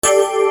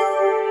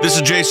This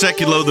is Jay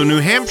Sekulow, the New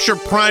Hampshire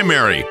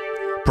primary.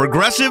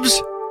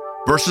 Progressives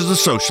versus the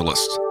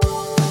Socialists.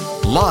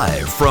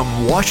 Live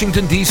from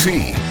Washington,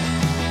 D.C.,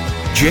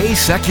 Jay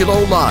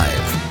Sekulow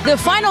Live. The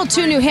final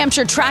two New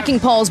Hampshire tracking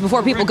polls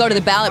before people go to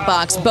the ballot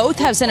box both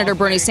have Senator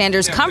Bernie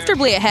Sanders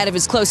comfortably ahead of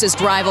his closest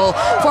rival,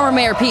 former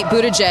Mayor Pete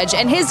Buttigieg.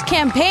 And his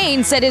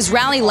campaign said his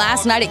rally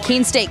last night at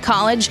Keene State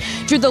College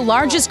drew the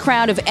largest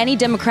crowd of any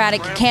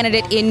Democratic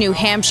candidate in New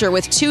Hampshire,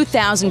 with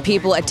 2,000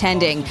 people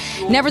attending.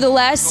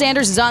 Nevertheless,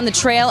 Sanders is on the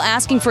trail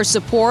asking for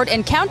support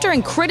and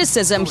countering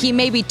criticism he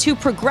may be too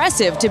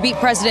progressive to beat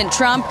President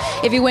Trump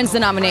if he wins the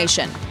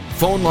nomination.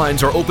 Phone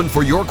lines are open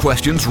for your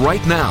questions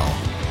right now.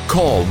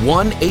 Call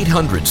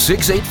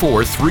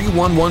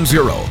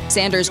 1-800-684-3110.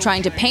 Sanders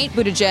trying to paint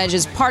Buttigieg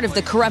as part of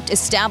the corrupt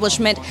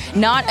establishment,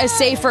 not a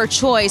safer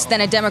choice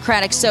than a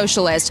Democratic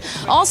socialist.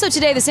 Also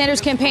today, the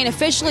Sanders campaign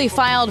officially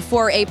filed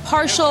for a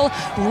partial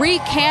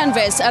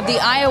recanvass of the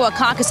Iowa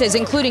caucuses,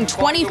 including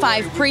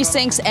 25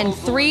 precincts and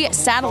 3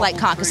 satellite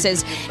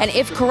caucuses. And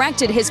if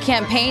corrected, his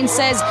campaign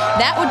says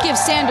that would give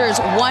Sanders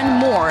one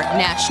more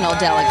national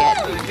delegate.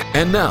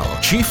 And now,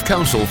 Chief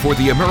Counsel for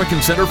the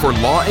American Center for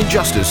Law and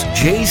Justice,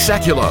 Jay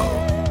Sekulow.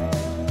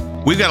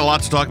 We've got a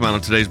lot to talk about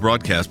on today's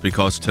broadcast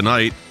because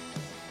tonight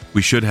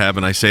we should have,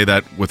 and I say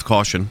that with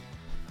caution,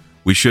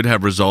 we should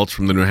have results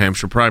from the New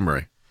Hampshire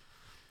primary.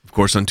 Of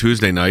course, on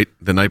Tuesday night,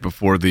 the night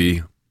before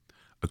the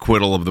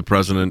acquittal of the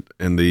president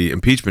in the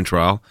impeachment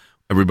trial,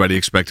 everybody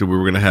expected we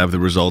were going to have the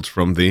results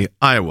from the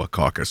Iowa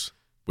caucus,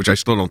 which I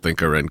still don't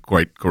think are in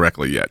quite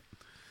correctly yet.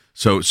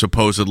 So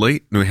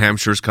supposedly, New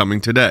Hampshire's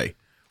coming today.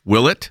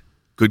 Will it?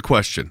 Good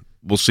question.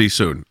 We'll see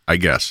soon, I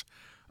guess.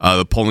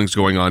 The polling's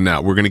going on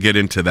now. We're going to get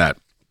into that.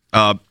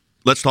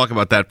 Let's talk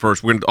about that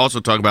first. We're going to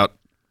also talk about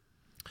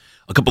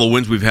a couple of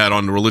wins we've had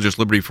on the religious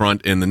liberty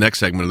front in the next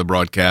segment of the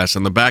broadcast.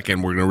 On the back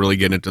end, we're going to really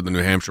get into the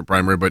New Hampshire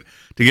primary. But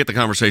to get the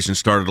conversation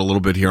started a little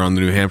bit here on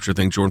the New Hampshire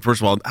thing, Jordan,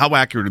 first of all, how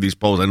accurate are these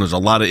polls? I know there's a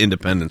lot of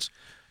independents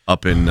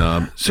up in New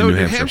Hampshire. New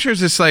Hampshire is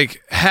this like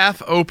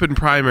half open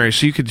primary,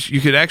 so you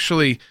could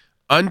actually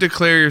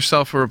undeclare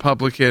yourself a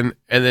Republican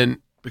and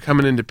then become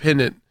an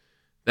independent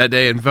that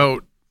day and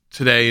vote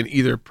today in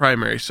either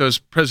primary. So as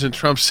President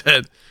Trump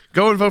said,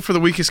 go and vote for the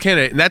weakest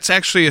candidate. And that's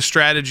actually a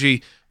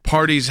strategy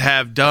parties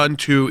have done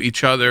to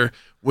each other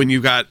when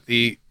you got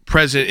the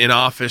president in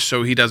office,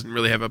 so he doesn't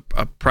really have a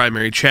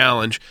primary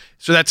challenge.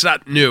 So that's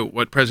not new,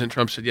 what President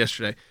Trump said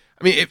yesterday.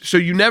 I mean, so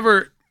you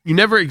never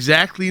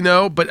exactly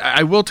know, but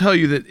I will tell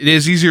you that it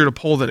is easier to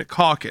poll than a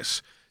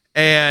caucus.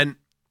 And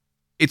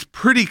it's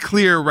pretty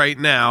clear right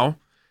now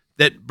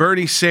that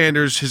Bernie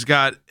Sanders has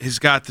got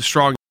the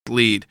strongest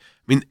lead.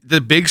 I mean, the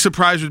big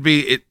surprise would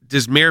be,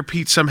 does Mayor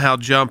Pete somehow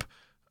jump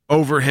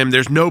over him?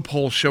 There's no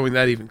polls showing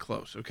that even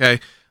close, okay?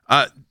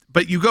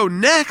 But you go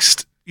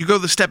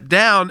the step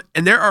down,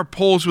 and there are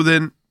polls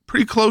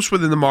pretty close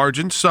within the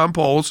margin, some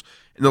polls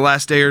in the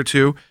last day or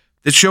two,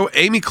 that show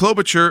Amy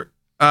Klobuchar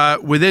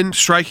within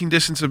striking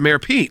distance of Mayor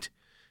Pete.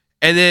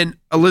 And then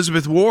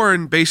Elizabeth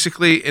Warren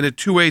basically in a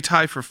two-way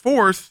tie for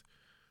fourth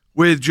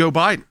with Joe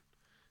Biden.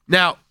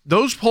 Now,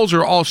 those polls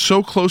are all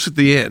so close at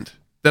the end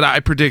that I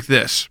predict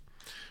this.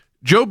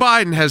 Joe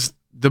Biden has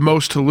the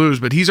most to lose,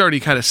 but he's already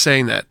kind of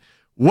saying that.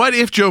 What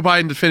if Joe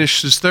Biden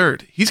finishes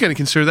third? He's going to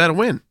consider that a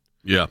win.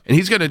 Yeah. And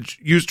he's going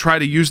to try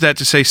to use that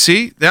to say,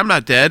 see, I'm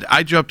not dead.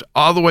 I jumped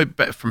all the way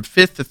back from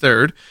fifth to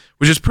third,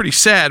 which is pretty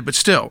sad, but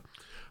still.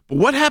 But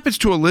what happens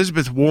to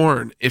Elizabeth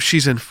Warren if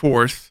she's in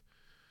fourth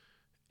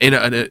in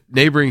a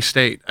neighboring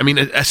state? I mean,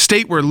 a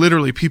state where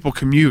literally people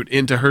commute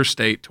into her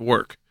state to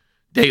work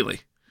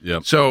daily.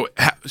 Yep. So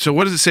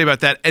what does it say about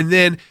that? And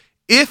then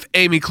if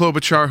Amy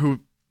Klobuchar, who's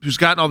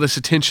gotten all this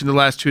attention the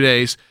last 2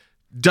 days,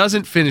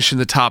 doesn't finish in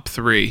the top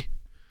three,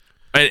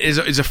 and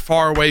is a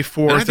far away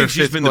fourth or fifth place.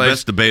 She's been the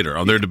best debater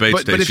on their debate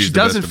stage. But if she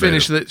doesn't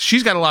finish,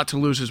 she's got a lot to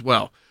lose as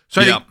well.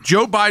 So I think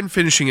Joe Biden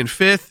finishing in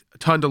fifth, a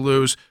ton to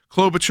lose.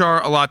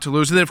 Klobuchar, a lot to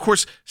lose. And then, of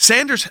course,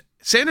 Sanders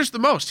the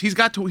most. He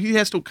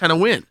has to kind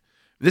of win.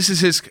 This is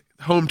his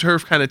home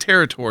turf kind of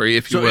territory,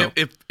 if you will.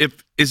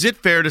 If is it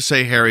fair to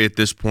say, Harry, at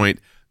this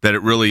point, that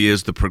it really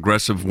is the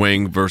progressive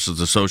wing versus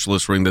the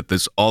socialist wing, that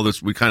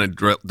we kind of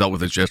dealt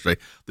with this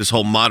yesterday, this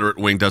whole moderate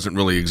wing doesn't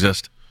really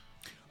exist?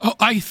 Oh,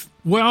 I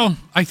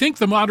think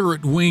the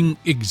moderate wing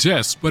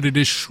exists, but it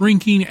is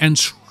shrinking and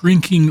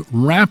shrinking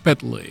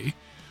rapidly.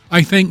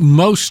 I think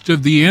most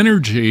of the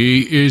energy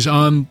is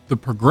on the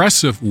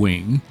progressive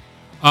wing,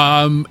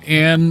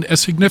 and a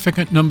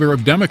significant number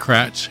of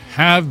Democrats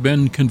have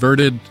been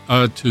converted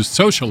to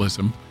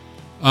socialism,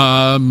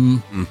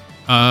 and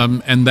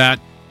that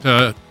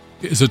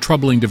is a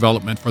troubling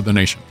development for the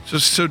nation.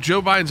 So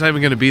Joe Biden's not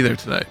even going to be there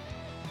tonight.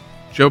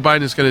 Joe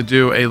Biden is going to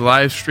do a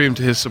live stream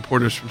to his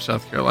supporters from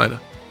South Carolina.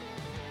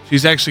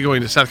 He's actually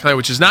going to South Carolina,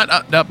 which is not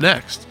up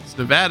next. It's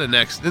Nevada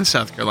next, then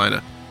South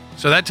Carolina.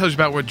 So that tells you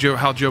about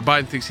how Joe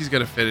Biden thinks he's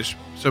going to finish.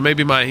 So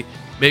maybe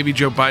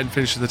Joe Biden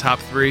finishes in the top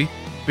three.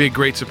 Be a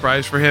great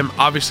surprise for him.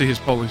 Obviously, his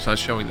polling's not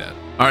showing that.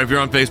 All right, if you're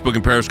on Facebook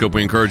and Periscope,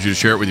 we encourage you to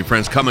share it with your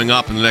friends. Coming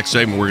up in the next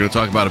segment, we're going to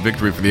talk about a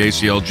victory for the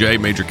ACLJ.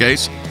 Major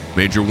case,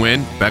 major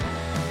win. Back.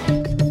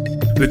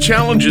 The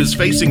challenges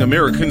facing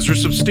Americans are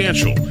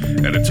substantial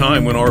at a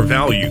time when our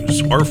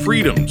values, our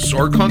freedoms,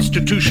 our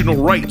constitutional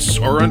rights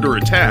are under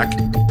attack.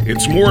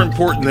 It's more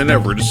important than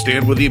ever to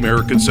stand with the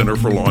American Center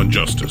for Law and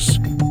Justice.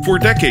 For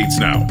decades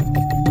now,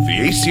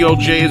 the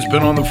ACLJ has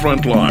been on the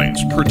front lines,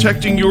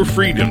 protecting your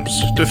freedoms,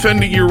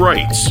 defending your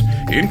rights,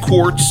 in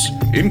courts,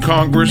 in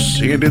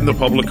Congress, and in the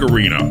public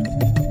arena.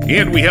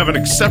 And we have an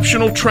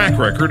exceptional track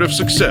record of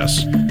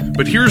success.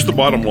 But here's the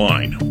bottom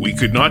line. We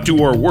could not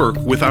do our work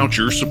without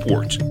your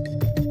support.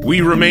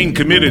 We remain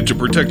committed to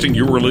protecting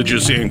your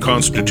religious and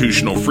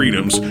constitutional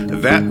freedoms.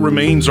 That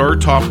remains our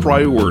top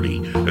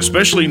priority,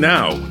 especially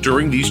now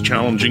during these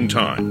challenging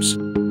times.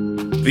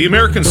 The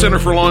American Center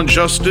for Law and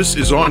Justice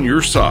is on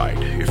your side.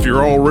 If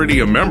you're already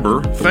a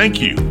member,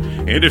 thank you.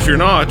 And if you're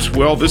not,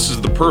 well, this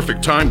is the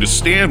perfect time to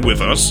stand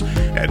with us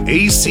at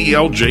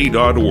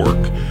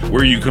aclj.org,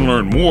 where you can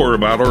learn more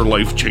about our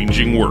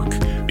life-changing work.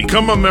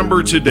 Become a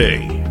member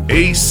today,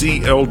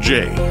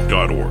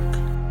 aclj.org.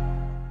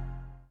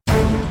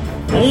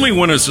 Only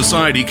when a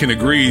society can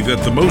agree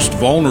that the most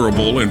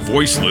vulnerable and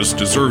voiceless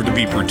deserve to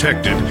be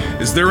protected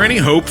is there any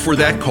hope for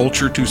that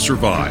culture to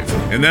survive.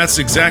 And that's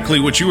exactly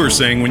what you are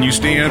saying when you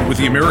stand with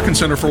the American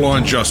Center for Law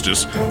and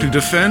Justice to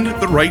defend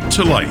the right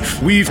to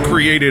life. We've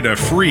created a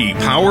free,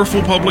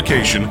 powerful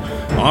publication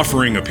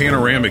offering a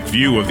panoramic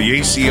view of the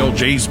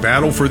ACLJ's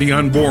battle for the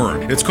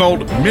unborn. It's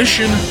called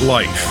Mission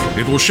Life.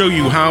 It will show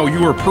you how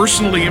you are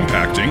personally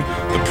impacting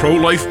the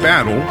pro-life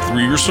battle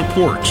through your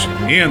support.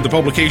 And the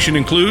publication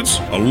includes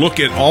a look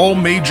at all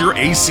major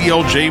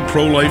ACLJ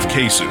pro-life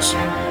cases,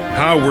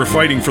 how we're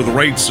fighting for the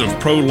rights of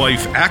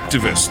pro-life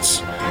activists,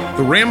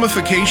 the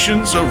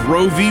ramifications of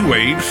Roe v.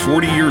 Wade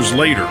 40 years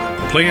later,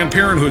 Planned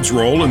Parenthood's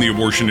role in the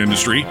abortion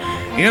industry,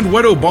 and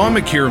what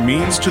Obamacare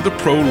means to the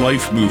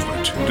pro-life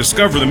movement.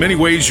 Discover the many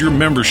ways your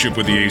membership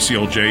with the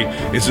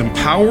ACLJ is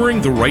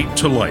empowering the right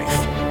to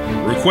life.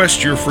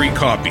 Request your free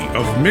copy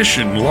of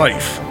Mission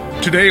Life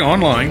today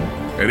online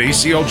at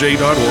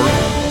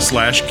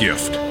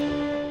aclj.org/gift.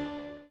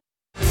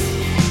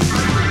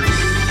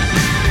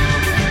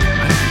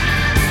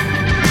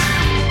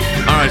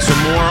 All right, so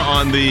more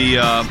on the,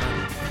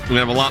 we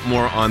have a lot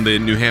more on the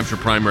New Hampshire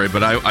primary,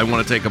 but I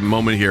want to take a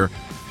moment here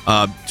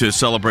to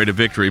celebrate a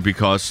victory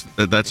because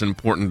that's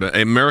important.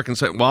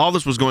 While all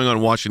this was going on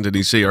in Washington,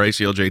 D.C., our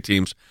ACLJ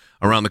teams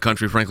around the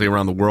country, frankly,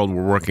 around the world,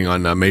 were working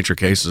on major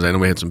cases. I know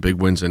we had some big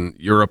wins in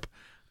Europe.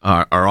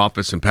 Our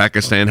office in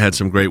Pakistan had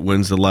some great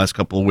wins the last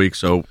couple of weeks,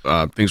 so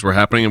things were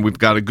happening, and we've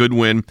got a good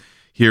win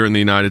here in the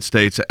United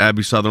States.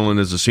 Abby Sutherland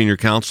is a senior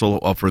counsel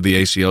for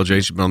the ACLJ.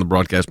 She's been on the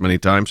broadcast many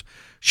times.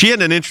 She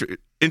had an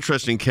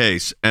interesting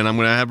case, and I'm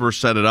going to have her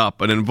set it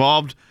up. It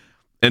involved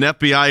an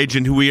FBI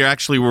agent who we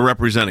actually were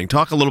representing.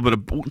 Talk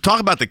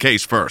about the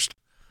case first.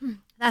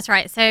 That's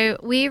right. So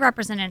we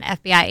represented an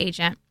FBI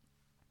agent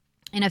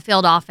in a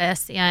field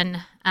office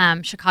in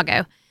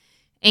Chicago,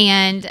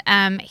 and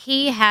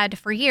he had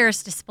for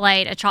years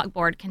displayed a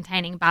chalkboard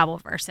containing Bible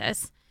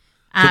verses.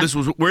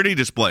 Where did he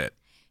display it?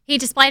 He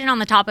displayed it on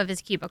the top of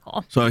his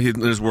cubicle. So in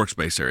his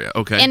workspace area.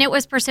 Okay. And it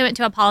was pursuant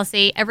to a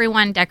policy.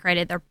 Everyone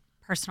decorated their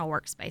personal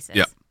workspaces.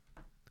 Yeah.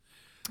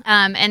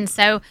 And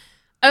so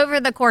over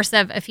the course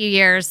of a few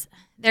years,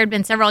 there had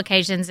been several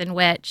occasions in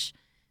which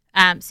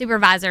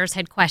supervisors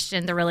had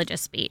questioned the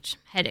religious speech,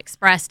 had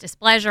expressed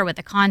displeasure with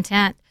the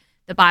content,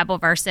 the Bible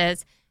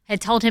verses,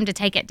 had told him to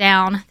take it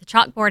down. The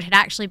chalkboard had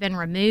actually been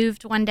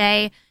removed one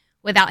day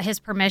without his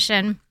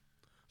permission.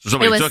 So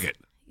somebody took it?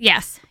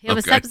 Yes. It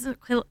was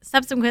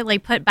subsequently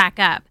put back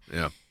up.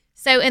 Yeah.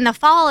 So in the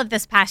fall of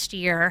this past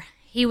year,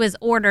 he was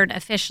ordered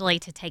officially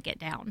to take it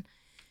down.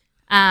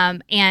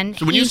 And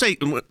so when you say,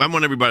 I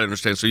want everybody to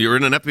understand, so you're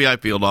in an FBI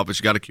field office,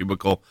 you got a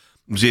cubicle.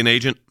 Is he an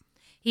agent?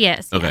 He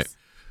is. Okay. Yes.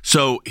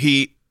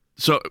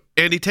 So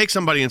and he takes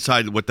somebody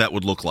inside what that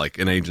would look like,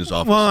 an agent's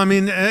office. Well, I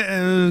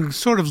mean,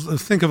 sort of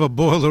think of a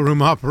boiler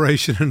room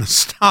operation in a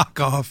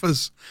stock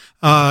office.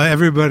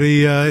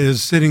 Everybody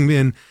is sitting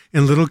in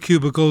little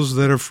cubicles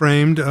that are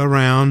framed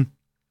around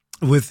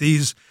with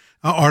these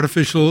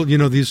artificial,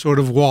 these sort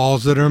of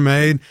walls that are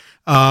made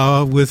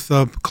with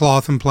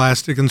cloth and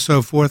plastic and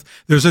so forth.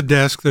 There's a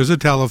desk, there's a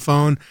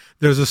telephone,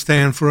 there's a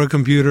stand for a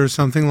computer,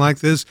 something like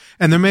this.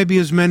 And there may be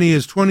as many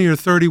as 20 or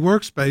 30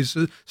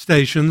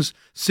 stations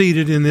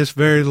seated in this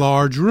very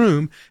large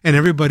room, and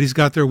everybody's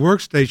got their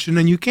workstation.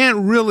 And you can't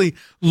really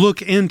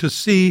look in to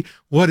see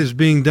what is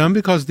being done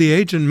because the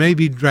agent may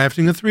be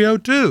drafting a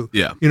 302,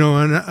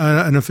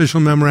 an official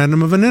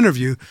memorandum of an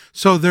interview.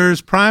 So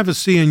there's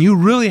privacy, and you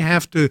really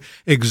have to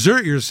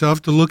exert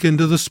yourself to look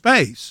into the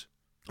space.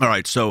 All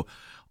right, so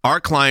our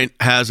client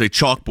has a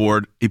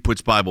chalkboard. He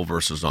puts Bible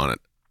verses on it.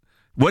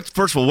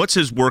 First of all, what's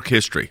his work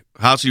history?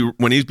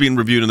 When he's being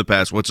reviewed in the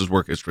past, what's his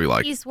work history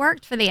like? He's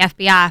worked for the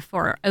FBI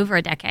for over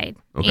a decade,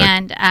 okay.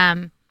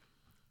 And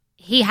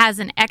he has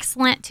an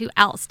excellent to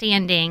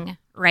outstanding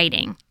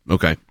rating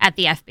at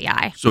the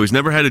FBI. So he's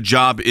never had a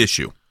job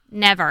issue?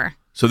 Never.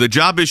 So the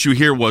job issue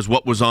here was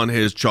what was on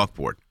his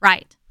chalkboard?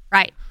 Right.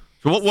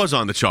 So what was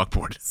on the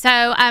chalkboard?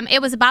 So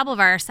it was a Bible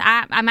verse.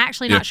 I'm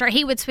actually not sure.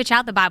 He would switch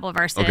out the Bible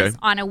verses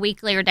on a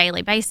weekly or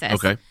daily basis.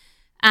 Okay.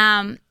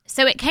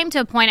 So it came to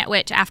a point at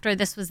which, after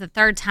this was the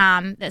third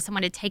time that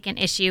someone had taken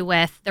issue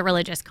with the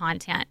religious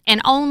content,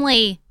 and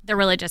only the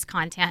religious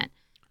content,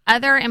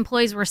 other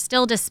employees were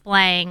still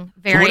displaying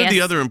various... So what did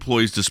the other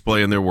employees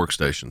display in their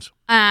workstations?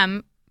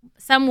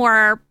 Some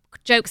were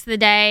jokes of the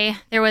day.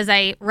 There was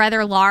a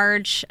rather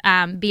large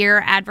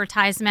beer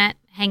advertisement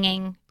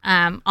hanging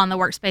on the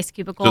workspace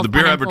cubicle. So the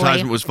beer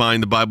advertisement was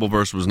fine. The Bible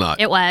verse was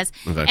not. It was.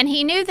 Okay. And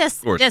he knew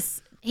this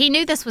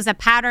was a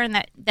pattern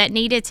that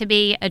needed to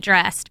be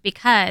addressed,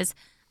 because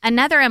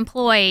another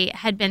employee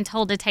had been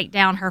told to take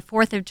down her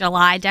 4th of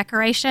July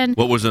decoration.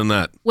 What was in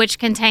that? Which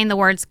contained the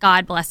words,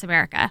 "God bless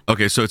America."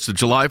 Okay, so it's the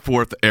July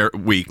 4th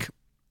week.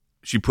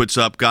 She puts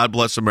up "God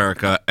bless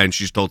America," and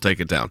she's told take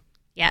it down.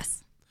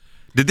 Yes.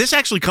 Did this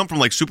actually come from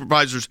like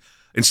supervisors?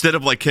 Instead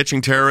of like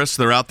catching terrorists,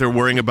 they're out there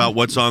worrying about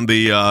what's on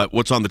the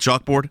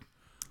chalkboard?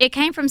 It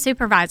came from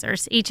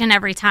supervisors each and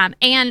every time,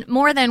 and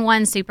more than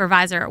one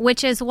supervisor,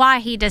 which is why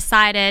he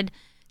decided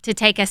to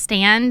take a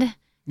stand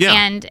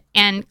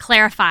and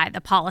clarify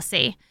the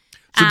policy.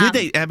 So did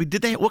they, Abby,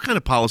 what kind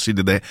of policy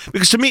did they have?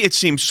 Because to me it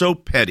seems so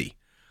petty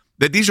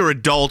that these are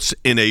adults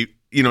an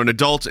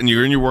adult, and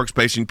you're in your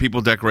workspace and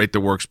people decorate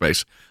their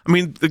workspace. I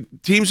mean, the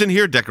teams in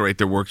here decorate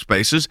their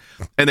workspaces,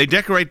 and they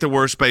decorate their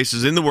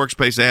workspaces. In the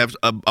workspace, they have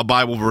a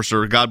Bible verse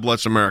or "God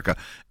bless America."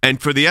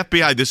 And for the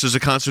FBI, this is a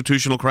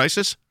constitutional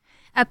crisis?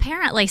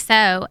 Apparently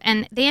so.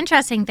 And the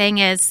interesting thing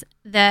is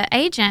the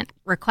agent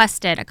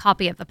requested a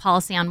copy of the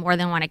policy on more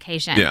than one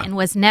occasion and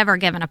was never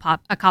given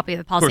a copy of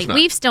the policy.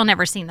 We've still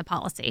never seen the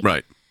policy.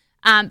 Right.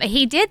 But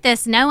he did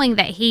this knowing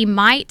that he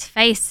might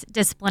face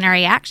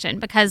disciplinary action,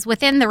 because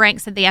within the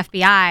ranks of the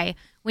FBI,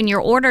 when you're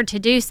ordered to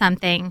do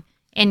something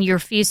and you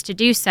refuse to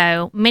do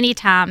so, many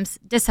times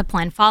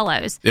discipline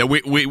follows. Yeah,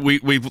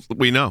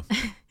 we know.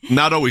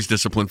 Not always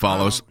discipline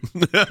follows,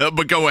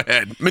 but go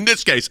ahead. In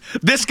this case,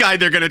 this guy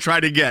they're going to try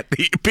to get.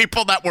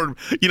 People that were,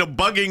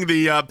 bugging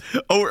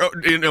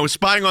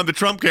spying on the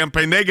Trump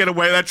campaign, they get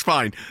away. That's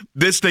fine.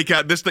 This is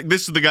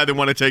the guy they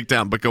want to take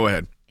down. But go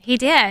ahead. He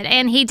did,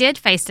 and he did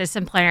face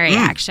disciplinary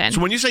action.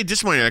 So when you say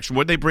disciplinary action,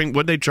 what did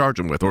they charge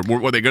him with, or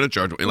what were they going to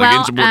charge him? Like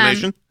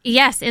insubordination?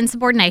 Yes,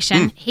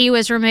 insubordination. He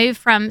was removed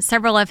from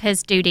several of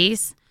his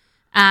duties,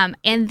 and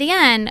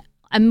then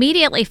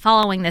immediately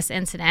following this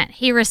incident,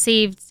 he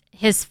received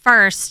his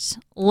first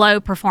low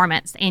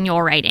performance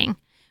annual rating,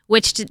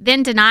 which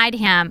then denied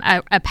him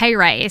a pay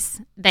raise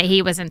that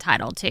he was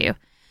entitled to.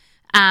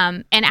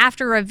 And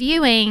after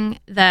reviewing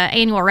the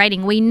annual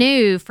rating, we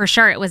knew for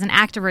sure it was an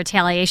act of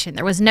retaliation.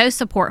 There was no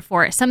support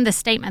for it. Some of the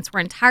statements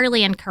were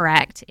entirely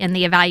incorrect in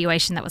the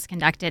evaluation that was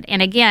conducted.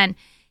 And again,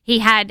 he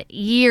had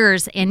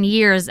years and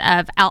years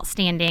of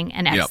outstanding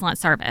and excellent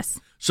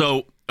service.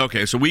 So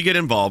we get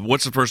involved.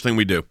 What's the first thing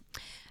we do?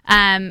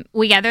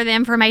 We gather the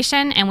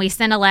information and we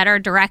send a letter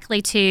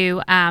directly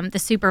to the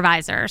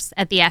supervisors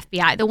at the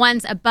FBI, the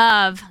ones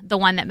above the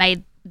one that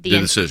made the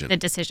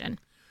decision.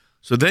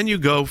 So then you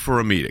go for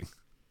a meeting.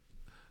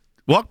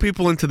 Walk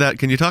people into that.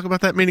 Can you talk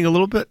about that meeting a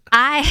little bit?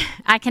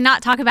 I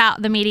cannot talk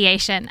about the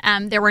mediation.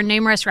 There were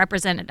numerous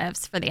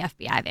representatives for the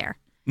FBI there.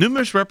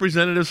 Numerous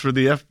representatives for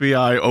the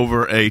FBI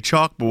over a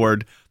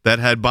chalkboard that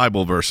had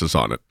Bible verses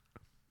on it.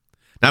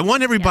 Now, I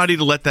want everybody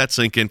to let that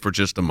sink in for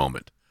just a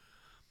moment.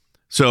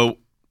 So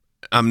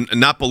I'm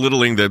not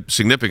belittling the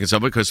significance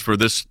of it, because for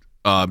this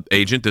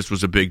agent, this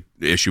was a big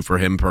issue for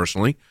him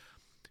personally.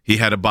 He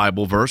had a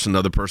Bible verse.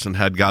 Another person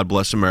had "God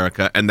bless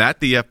America." And that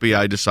the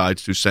FBI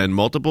decides to send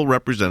multiple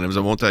representatives, I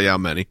won't tell you how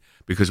many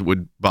because it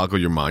would boggle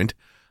your mind,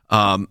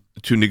 to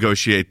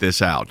negotiate this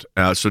out.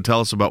 So tell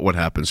us about what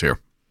happens here.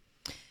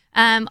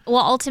 Well,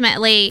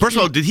 ultimately... First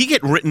of all, did he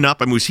get written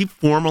up? I mean, was he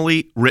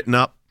formally written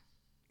up?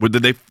 Or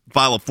did they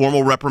file a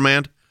formal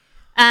reprimand?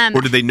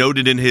 Or did they note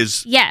it in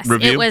his review? Yes,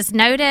 it was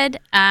noted.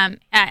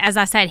 As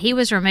I said, he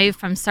was removed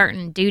from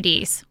certain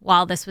duties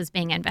while this was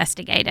being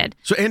investigated.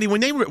 So, Andy,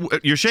 when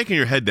you're shaking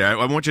your head there,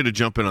 I want you to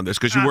jump in on this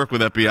because you work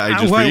with FBI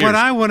agents for years. What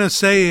I want to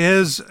say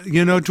is,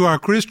 to our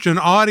Christian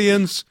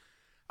audience,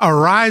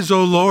 arise,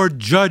 O Lord,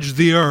 judge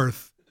the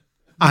earth.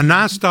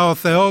 Anastao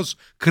theos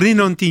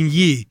krinon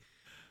tinyi.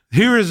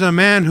 Here is a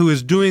man who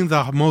is doing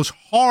the most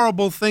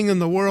horrible thing in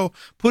the world,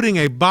 putting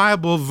a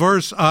Bible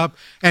verse up,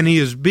 and he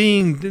is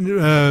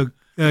being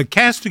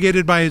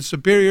castigated by his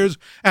superiors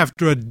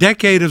after a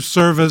decade of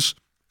service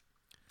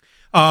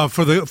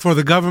for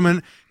the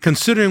government.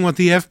 Considering what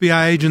the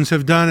FBI agents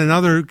have done in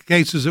other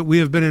cases that we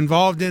have been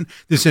involved in,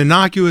 this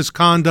innocuous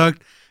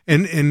conduct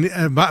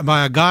and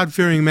by a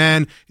God-fearing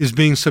man is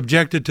being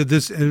subjected to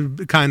this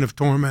kind of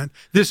torment.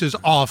 This is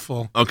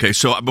awful. Okay,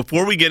 so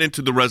before we get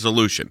into the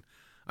resolution,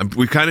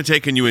 we've kind of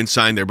taken you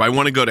inside there, but I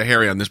want to go to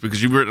Harry on this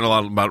because you've written a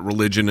lot about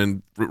religion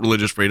and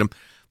religious freedom.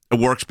 A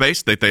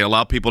workspace that they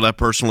allow people to have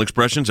personal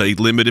expressions, a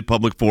limited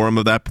public forum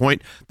of that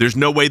point. There's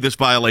no way this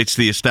violates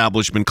the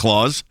Establishment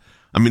Clause.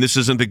 I mean, this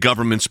isn't the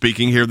government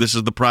speaking here. This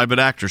is the private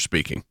actor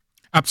speaking.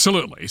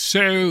 Absolutely.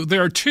 So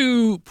there are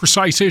two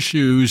precise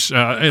issues,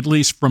 at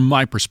least from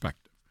my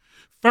perspective.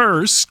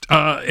 First,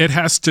 it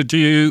has to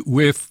do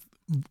with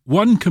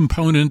one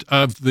component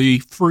of the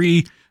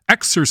free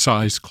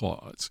exercise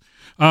clause,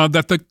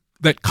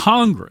 that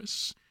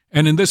Congress,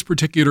 and in this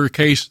particular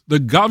case, the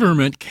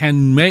government,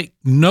 can make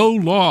no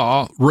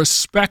law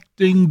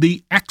respecting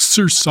the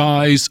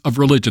exercise of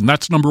religion.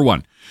 That's number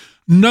one.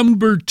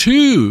 Number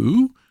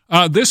two,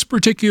 this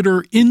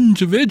particular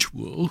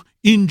individual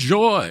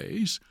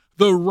enjoys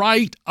the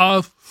right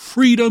of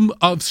freedom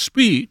of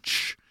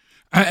speech.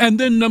 And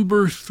then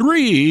number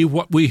three,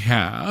 what we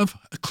have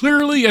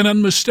clearly and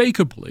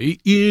unmistakably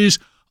is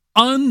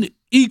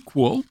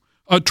unequal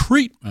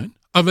treatment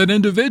of an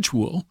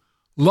individual,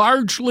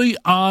 largely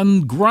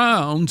on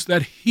grounds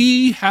that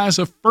he has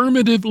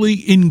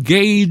affirmatively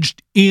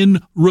engaged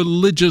in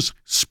religious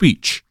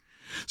speech.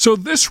 So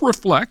this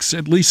reflects,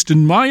 at least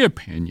in my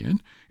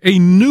opinion, a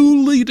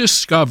newly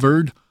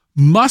discovered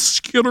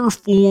muscular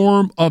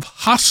form of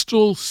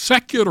hostile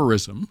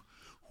secularism,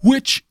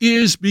 which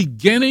is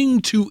beginning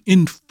to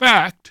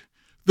infect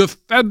the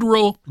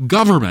federal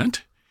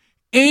government.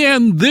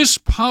 And this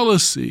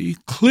policy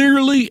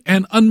clearly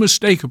and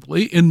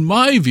unmistakably, in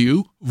my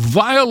view,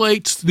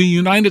 violates the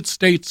United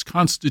States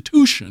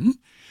Constitution,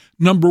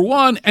 number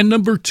one. And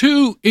number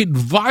two, it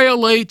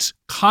violates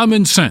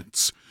common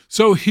sense.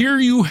 So here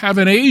you have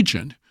an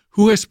agent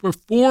who has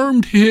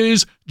performed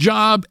his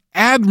job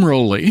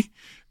admirably,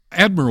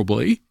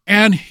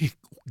 and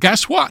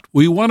guess what?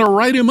 We want to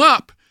write him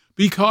up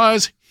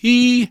because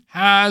he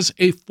has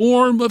a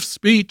form of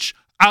speech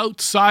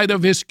outside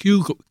of his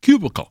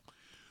cubicle.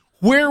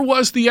 Where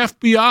was the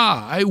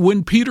FBI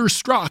when Peter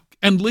Strzok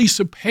and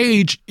Lisa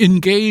Page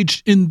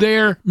engaged in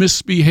their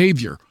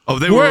misbehavior? Oh,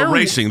 they were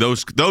erasing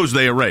those. Those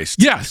they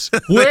erased. Yes.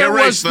 Where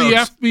was the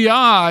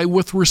FBI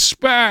with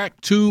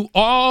respect to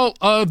all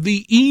of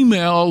the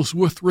emails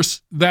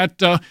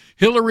that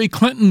Hillary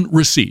Clinton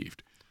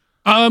received?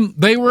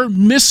 They were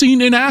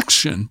missing in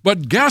action.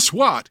 But guess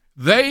what?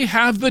 They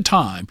have the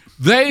time.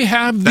 They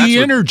have the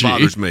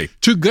energy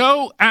to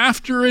go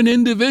after an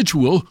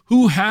individual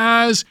who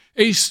has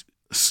a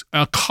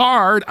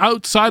card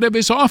outside of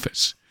his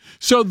office.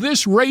 So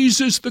this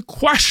raises the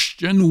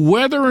question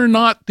whether or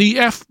not the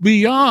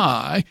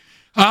FBI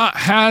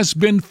has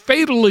been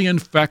fatally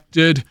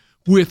infected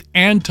with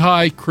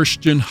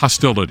anti-Christian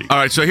hostility. All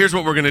right, so here's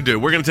what we're going to do.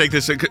 We're going to take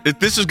this.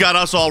 This has got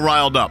us all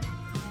riled up.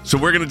 So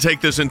we're going to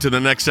take this into the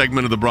next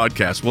segment of the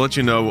broadcast. We'll let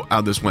you know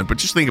how this went, but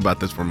just think about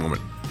this for a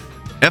moment.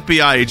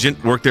 FBI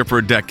agent, worked there for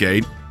a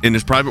decade, in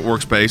his private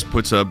workspace,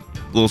 puts a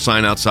little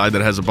sign outside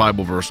that has a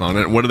Bible verse on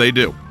it. And what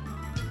do?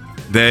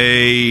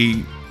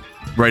 They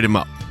write him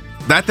up.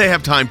 That they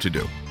have time to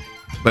do.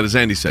 But as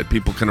Andy said,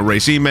 people can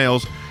erase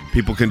emails.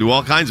 People can do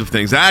all kinds of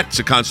things. That's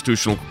a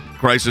constitutional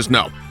crisis.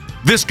 No.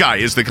 This guy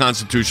is the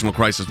constitutional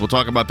crisis. We'll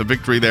talk about the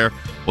victory there.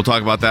 We'll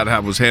talk about that, how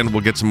it was handled.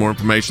 We'll get some more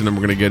information. Then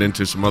we're going to get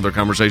into some other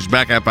conversations.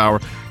 Back half hour,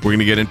 we're going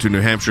to get into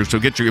New Hampshire. So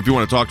if you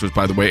want to talk to us,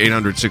 by the way,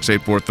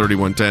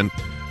 800-684-3110.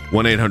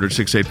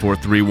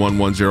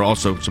 1-800-684-3110.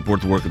 Also support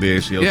the work of the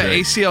ACLJ. Yeah,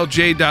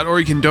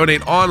 aclj.org. You can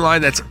donate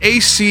online. That's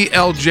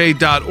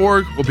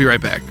aclj.org. We'll be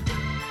right back.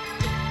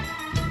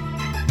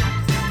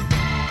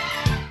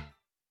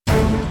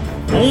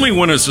 Only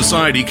when a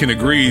society can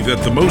agree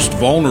that the most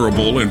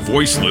vulnerable and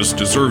voiceless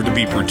deserve to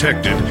be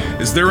protected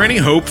is there any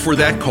hope for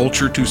that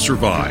culture to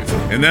survive.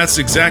 And that's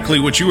exactly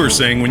what you are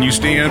saying when you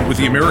stand with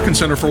the American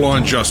Center for Law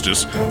and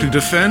Justice to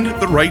defend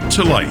the right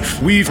to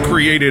life. We've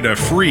created a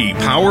free,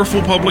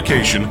 powerful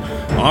publication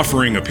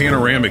offering a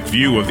panoramic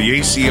view of the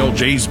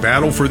ACLJ's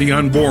battle for the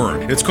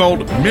unborn. It's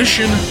called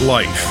Mission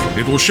Life.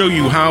 It will show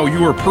you how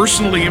you are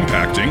personally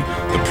impacting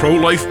the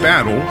pro-life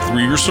battle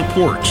through your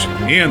support.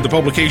 And the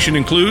publication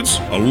includes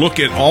a look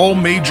at all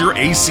major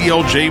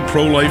ACLJ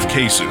pro-life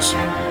cases,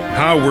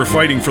 how we're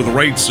fighting for the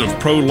rights of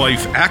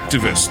pro-life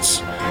activists,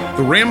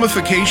 the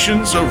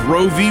ramifications of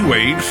Roe v.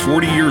 Wade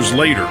 40 years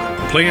later,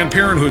 Planned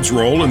Parenthood's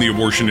role in the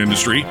abortion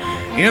industry,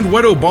 and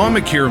what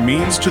Obamacare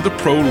means to the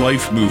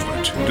pro-life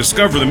movement.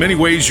 Discover the many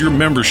ways your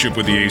membership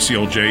with the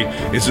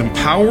ACLJ is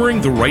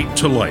empowering the right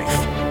to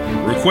life.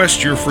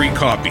 Request your free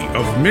copy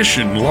of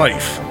Mission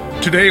Life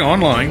today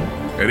online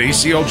at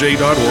aclj.org/gift.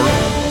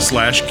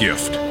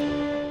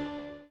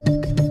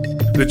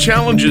 The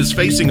challenges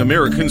facing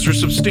Americans are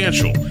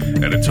substantial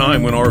at a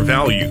time when our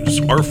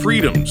values, our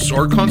freedoms,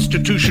 our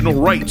constitutional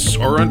rights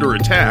are under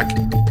attack.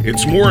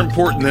 It's more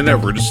important than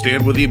ever to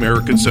stand with the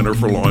American Center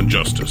for Law and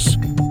Justice.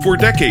 For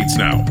decades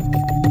now,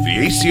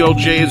 the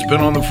ACLJ has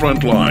been on the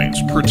front lines,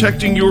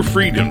 protecting your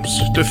freedoms,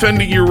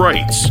 defending your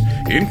rights,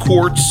 in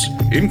courts,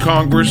 in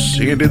Congress,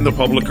 and in the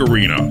public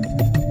arena.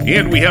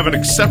 And we have an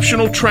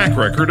exceptional track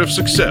record of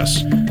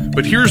success.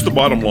 But here's the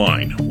bottom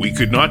line. We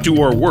could not do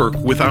our work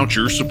without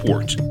your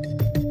support.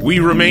 We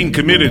remain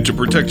committed to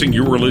protecting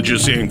your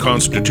religious and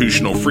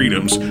constitutional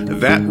freedoms.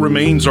 That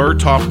remains our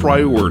top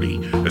priority,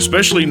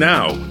 especially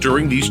now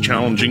during these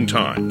challenging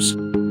times.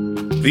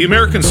 The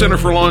American Center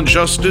for Law and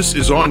Justice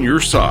is on your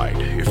side.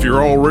 If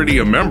you're already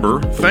a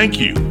member,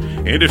 thank you.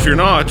 And if you're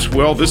not,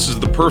 well, this is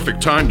the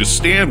perfect time to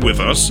stand with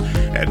us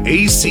at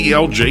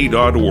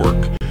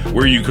aclj.org.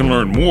 where you can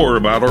learn more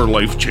about our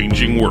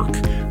life-changing work.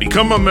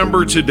 Become a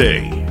member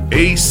today.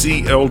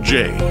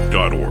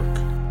 aclj.org.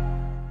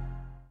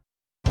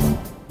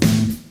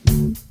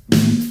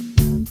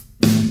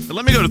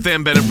 Let me go to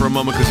Than Bennett for a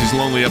moment because he's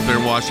lonely up there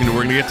in Washington.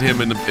 We're going to get to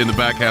him in the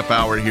back half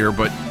hour here.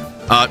 But,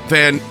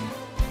 Than,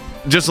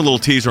 just a little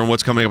teaser on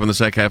what's coming up in the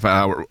second half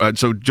hour.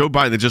 So Joe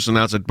Biden just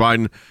announced that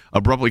Biden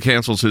abruptly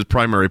cancels his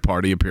primary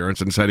party appearance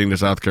and is heading to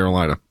South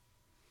Carolina.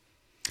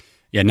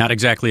 Yeah, not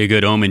exactly a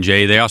good omen,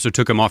 Jay. They also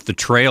took him off the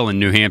trail in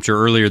New Hampshire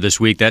earlier this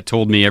week. That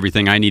told me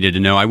everything I needed to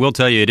know. I will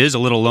tell you, it is a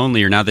little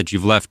lonelier now that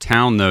you've left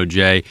town, though,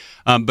 Jay.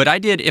 But I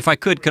did, if I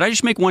could I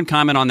just make one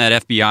comment on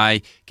that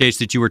FBI case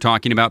that you were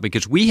talking about?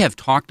 Because we have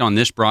talked on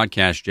this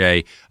broadcast,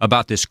 Jay,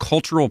 about this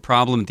cultural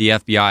problem at the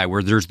FBI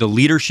where there's the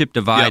leadership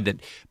divide that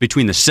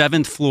between the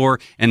 7th floor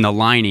and the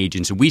line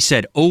agents. And we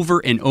said over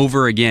and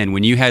over again,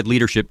 when you had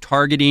leadership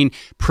targeting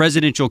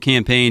presidential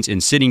campaigns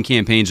and sitting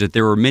campaigns, that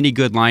there were many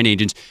good line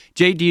agents.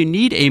 Jay, do you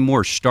need a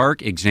more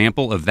stark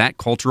example of that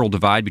cultural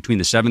divide between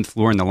the 7th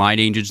floor and the line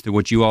agents than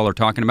what you all are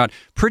talking about?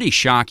 Pretty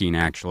shocking,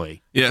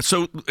 actually. Yeah,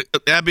 so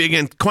Abby,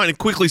 again, quite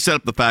quickly set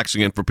up the facts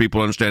again for people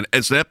to understand.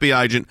 As an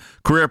FBI agent,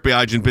 career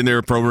FBI agent, been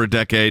there for over a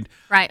decade.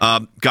 Right.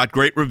 Got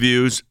great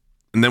reviews.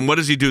 And then what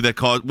does he do that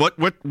caused what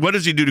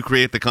does he do to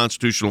create the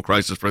constitutional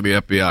crisis for the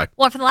FBI?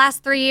 Well, for the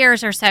last 3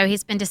 years or so,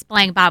 he's been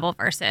displaying Bible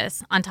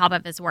verses on top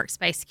of his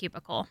workspace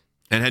cubicle.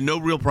 And had no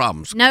real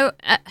problems. No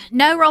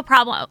real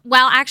problem.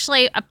 Well,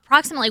 actually,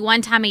 approximately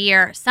one time a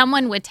year,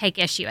 someone would take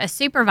issue. A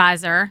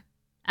supervisor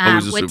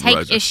would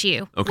take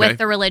issue with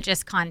the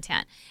religious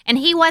content. And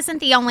he wasn't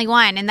the only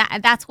one. And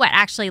that's what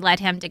actually led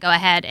him to go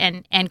ahead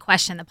and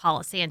question the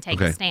policy and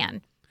take a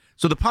stand.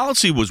 So the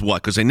policy was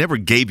what? Because they never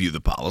gave you the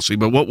policy,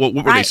 but what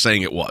were they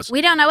saying it was?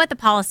 We don't know what the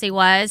policy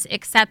was,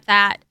 except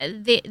that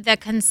the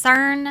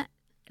concern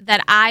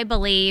that I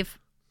believe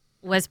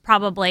was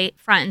probably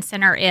front and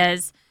center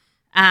is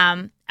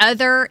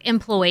other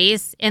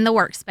employees in the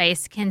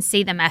workspace can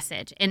see the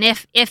message. And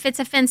if it's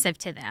offensive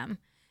to them,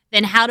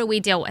 then how do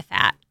we deal with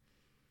that?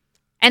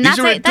 And these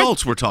are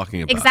adults we're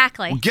talking about.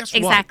 Exactly. Well, guess what?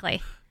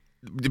 Exactly.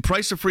 The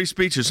price of free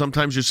speech is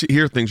sometimes you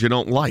hear things you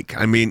don't like.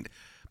 I mean,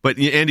 but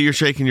Andy, you're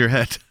shaking your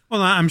head.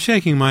 Well, I'm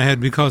shaking my head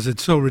because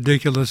it's so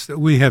ridiculous that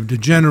we have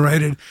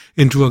degenerated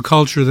into a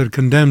culture that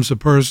condemns a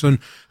person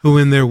who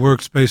in their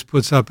workspace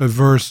puts up a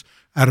verse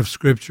out of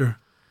Scripture.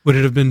 Would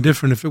it have been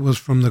different if it was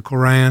from the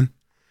Quran?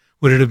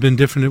 Would it have been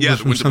different if it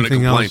was from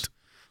something else?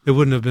 It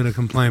wouldn't have been a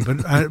complaint.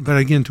 But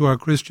again, to our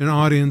Christian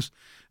audience,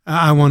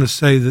 I want to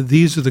say that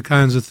these are the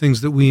kinds of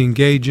things that we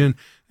engage in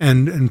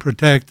and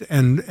protect,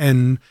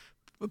 and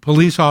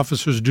police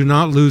officers do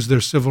not lose their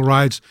civil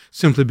rights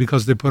simply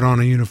because they put on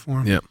a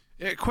uniform. Yeah.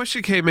 A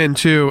question came in,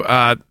 too,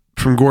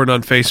 from Gordon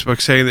on Facebook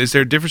saying, is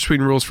there a difference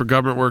between rules for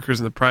government workers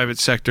and the private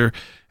sector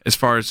as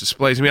far as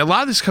displays? I mean, a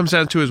lot of this comes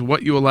down to is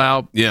what you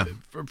allow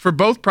for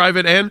both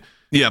private and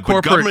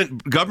corporate.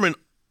 But government,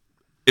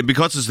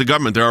 because it's the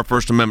government, there are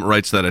First Amendment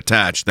rights that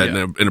attach that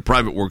in a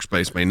private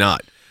workspace may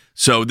not.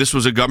 So this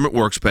was a government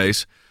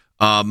workspace.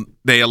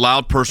 They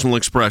allowed personal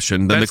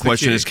expression. Then the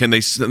question is, can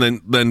they?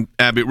 Then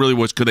Abby, it really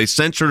was, could they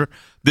censor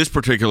this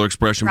particular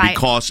expression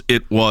because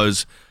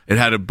it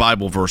had a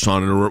Bible verse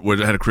on it or it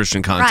had a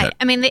Christian content? Right.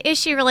 I mean, the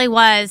issue really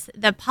was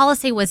the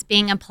policy was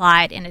being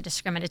applied in a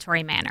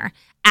discriminatory manner,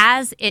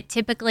 as it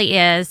typically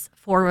is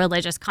for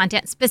religious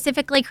content,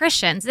 specifically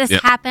Christians. This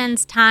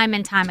happens time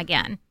and time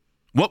again.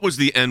 What was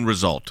the end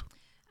result?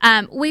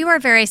 We were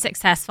very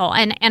successful.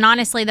 And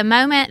honestly, the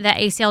moment that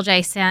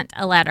ACLJ sent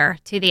a letter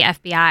to the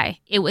FBI,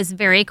 it was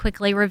very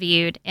quickly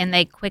reviewed, and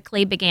they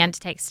quickly began to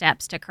take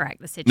steps to correct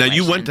the situation. Now,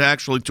 you went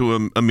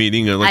to a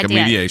meeting,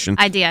 mediation.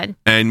 I did.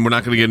 And we're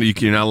not going to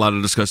get you're not allowed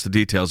to discuss the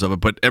details of it,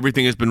 but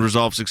everything has been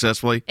resolved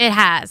successfully? It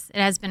has.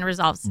 It has been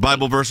resolved.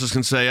 Bible verses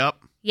can say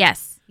up?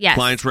 Yes. Yes.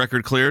 Client's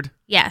record cleared?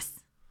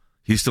 Yes.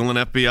 He's still an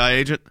FBI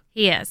agent?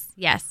 He is.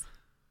 Yes.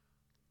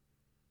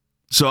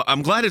 So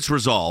I'm glad it's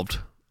resolved.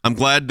 I'm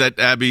glad that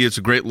Abby is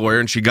a great lawyer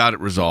and she got it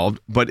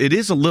resolved, but it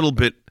is a little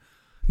bit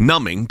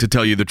numbing, to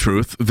tell you the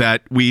truth,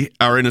 that we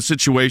are in a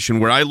situation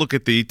where I look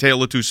at the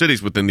tale of two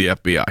cities within the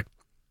FBI.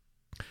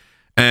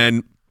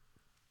 And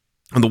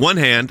on the one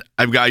hand,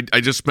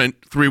 I just spent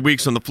 3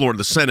 weeks on the floor of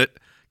the Senate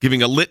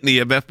giving a litany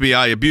of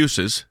FBI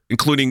abuses,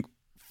 including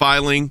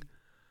filing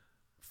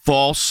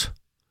false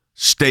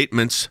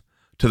statements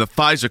to the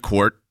FISA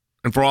court.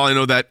 And for all I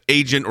know, that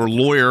agent or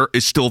lawyer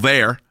is still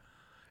there.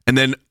 And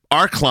then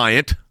our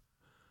client,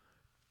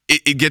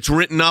 it gets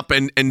written up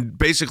and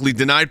basically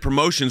denied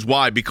promotions.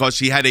 Why? Because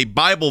he had a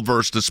Bible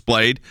verse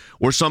displayed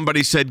where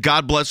somebody said,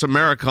 God bless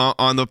America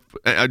on the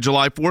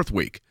July 4th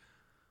week,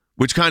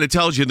 which kind of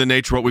tells you the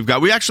nature of what we've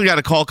got. We actually got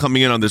a call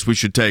coming in on this we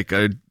should take,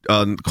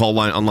 call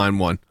line on line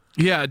one.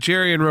 Yeah,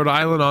 Jerry in Rhode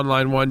Island on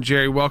line one.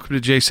 Jerry, welcome to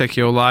Jay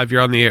Secchio Live.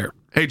 You're on the air.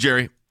 Hey,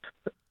 Jerry.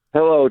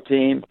 Hello,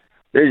 team.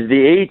 There's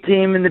the A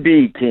team and the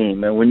B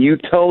team, and when you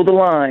toe the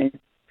line,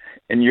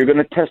 and you're going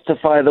to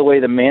testify the way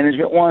the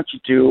management wants you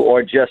to,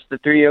 or just the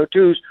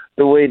 302s,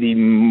 the way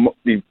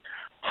the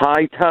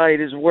high tide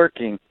is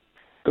working,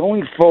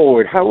 going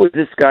forward, how is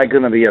this guy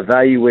going to be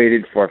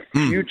evaluated for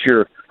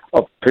future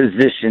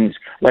positions,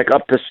 like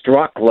up to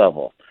Strzok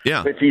level?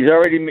 Yeah. If he's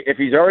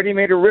already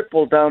made a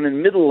ripple down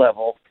in middle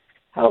level,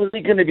 how is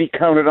he going to be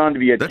counted on to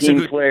be a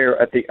team player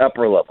at the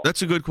upper level?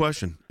 That's a good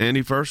question.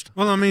 Andy first?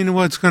 Well, I mean,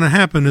 what's going to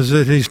happen is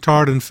that he's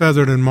tarred and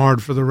feathered and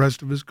marred for the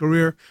rest of his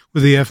career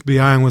with the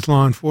FBI and with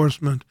law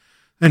enforcement.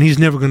 And he's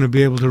never going to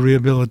be able to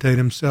rehabilitate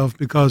himself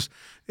because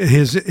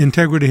his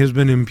integrity has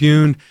been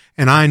impugned.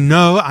 And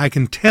I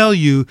can tell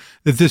you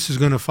that this is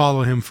going to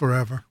follow him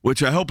forever.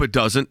 Which I hope it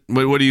doesn't.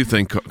 What do you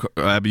think,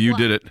 Abby? You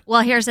did it.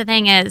 Well, here's the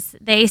thing is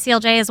the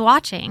ACLJ is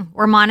watching.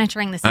 We're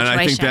monitoring the situation. And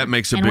I think that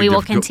makes a big difference. And we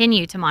will difference.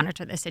 continue to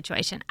monitor the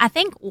situation. I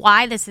think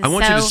why this is I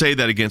want you to say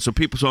that again so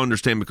people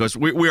understand, because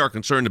we are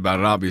concerned about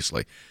it,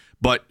 obviously.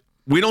 But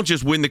we don't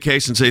just win the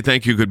case and say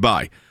thank you,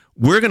 goodbye.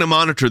 We're going to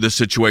monitor this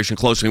situation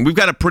closely, and we've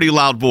got a pretty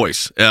loud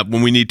voice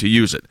when we need to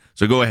use it.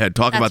 So go ahead,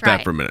 talk about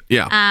that for a minute.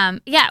 Yeah,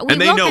 we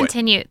will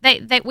continue.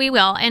 We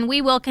will, and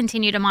we will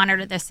continue to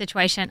monitor this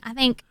situation. I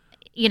think,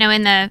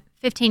 in the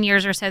 15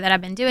 years or so that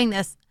I've been doing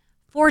this,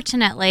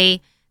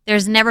 fortunately,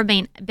 there's never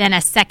been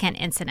a second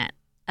incident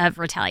of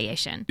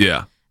retaliation.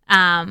 Yeah,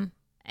 and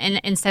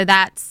so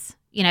that's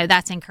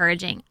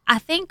encouraging. I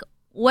think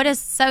what is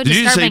so Did you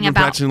say disturbing you've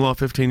been about practicing law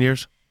 15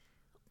 years?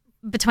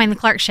 Between the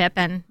clerkship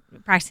and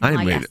practicing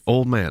law, I made yes. it.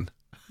 Old man.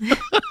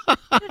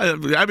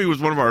 Abby was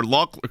one of our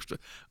law clerks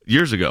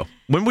years ago.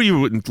 When were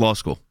you in law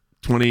school?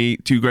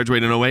 22,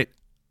 graduated in 08?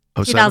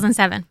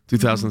 2007.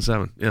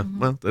 2007. Yeah,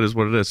 well, that is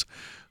what it is.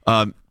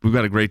 We've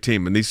got a great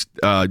team. And these,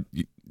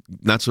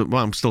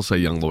 I'm still say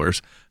young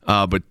lawyers,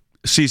 but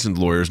seasoned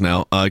lawyers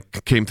now,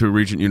 came through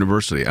Regent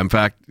University. In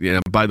fact,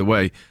 by the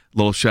way,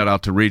 little shout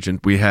out to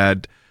Regent. We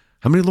had,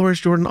 how many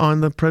lawyers, Jordan, on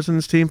the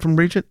president's team from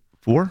Regent?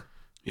 4?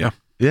 Yeah.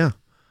 Yeah.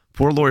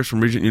 4 lawyers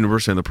from Regent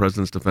University on the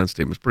president's defense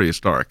team. It's pretty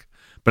historic.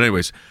 But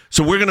anyways,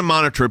 so we're going to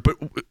monitor it.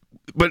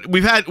 But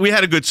we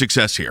had a good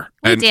success here.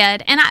 We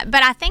did,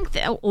 but I think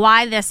that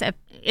why this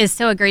is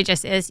so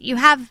egregious is you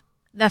have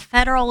the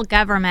federal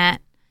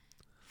government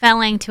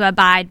failing to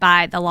abide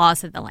by the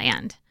laws of the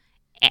land,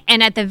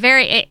 and at the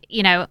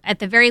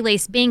very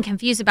least being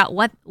confused about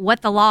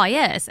what the law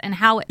is and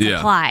how it's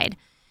applied.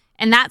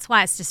 And that's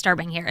why it's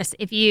disturbing here. Is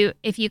if you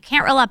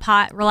can't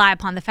rely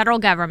upon the federal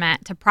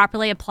government to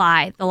properly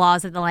apply the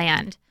laws of the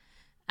land,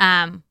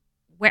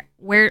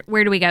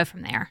 where do we go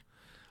from there?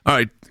 All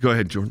right, go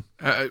ahead, Jordan.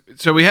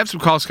 So we have some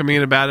calls coming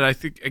in about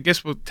it. I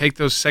guess we'll take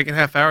those second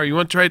half hour. You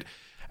want to try it?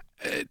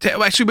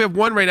 Actually, we have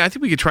one right now. I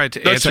think we could try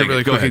to answer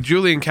really quickly.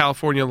 Julie in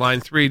California, line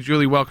 3.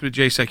 Julie, welcome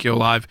to JSEC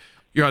Live.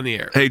 You're on the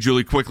air. Hey,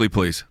 Julie, quickly,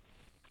 please.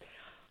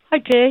 Hi,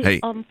 Jay. Hey.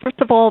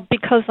 First of all,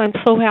 because I'm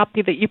so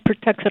happy that you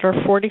protected our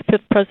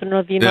 45th President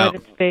of the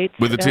United States.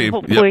 With the team.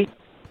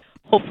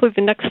 Hopefully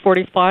the next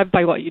 45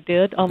 by what you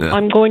did.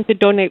 I'm going to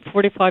donate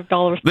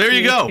 $45. There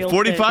you go.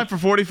 45 for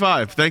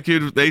 45. Thank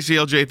you. The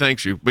ACLJ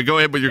thanks you. But go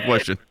ahead with your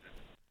question.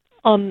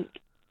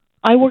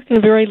 I work in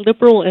a very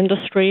liberal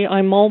industry.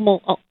 I'm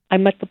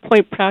at the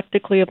point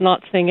practically of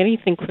not saying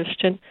anything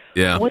Christian.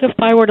 Yeah. What if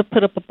I were to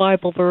put up a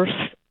Bible verse?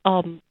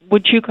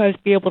 Would you guys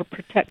be able to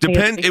protect me?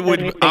 I'm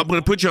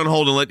going to put you on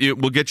hold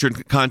and we'll get your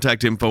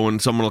contact info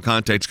and someone will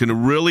contact. It's going to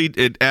really,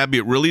 Abby,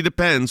 it really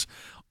depends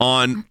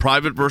on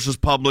private versus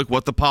public,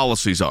 what the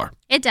policies are.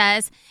 It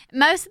does.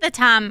 Most of the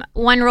time,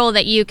 one rule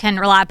that you can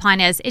rely upon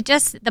is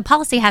the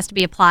policy has to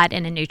be applied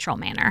in a neutral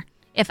manner.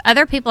 If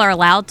other people are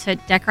allowed to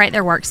decorate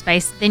their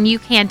workspace, then you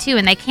can too,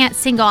 and they can't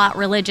single out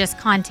religious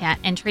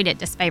content and treat it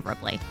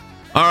disfavorably.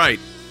 All right.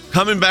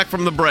 Coming back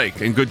from the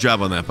break, and good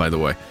job on that, by the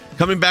way.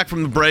 Coming back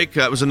from the break,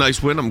 that was a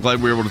nice win. I'm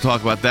glad we were able to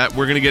talk about that.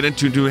 We're going to get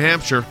into New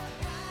Hampshire.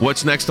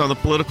 What's next on the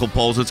political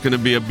polls? It's going to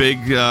be a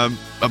big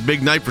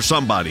night for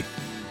somebody.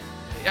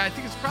 Yeah, I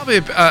think it's probably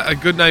a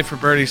good night for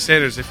Bernie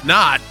Sanders. If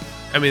not,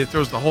 I mean, it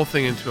throws the whole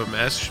thing into a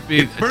mess. Should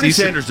be Bernie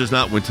Sanders does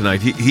not win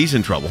tonight. He's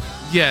in trouble.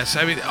 Yes,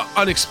 I mean,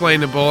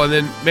 unexplainable. And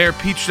then Mayor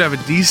Pete should have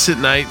a decent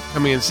night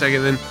coming in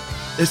second. Then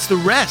it's the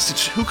rest.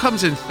 It's who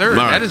comes in third.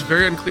 Right. That is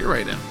very unclear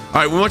right now. All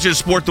right, we want you to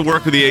support the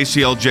work of the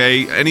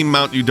ACLJ. Any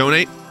amount you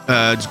donate,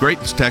 it's great.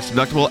 It's tax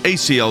deductible.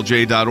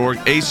 ACLJ.org.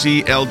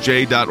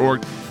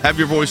 ACLJ.org. Have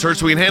your voice heard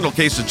so we can handle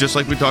cases just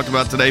like we talked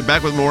about today.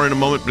 Back with more in a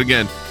moment. But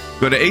again,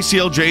 go to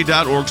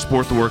ACLJ.org.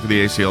 Support the work of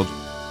the ACLJ.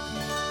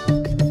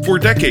 For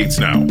decades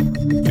now,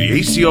 the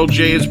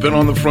ACLJ has been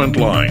on the front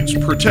lines,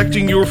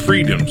 protecting your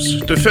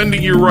freedoms,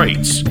 defending your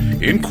rights,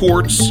 in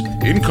courts,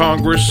 in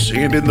Congress,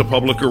 and in the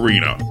public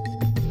arena.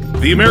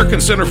 The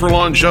American Center for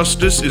Law and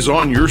Justice is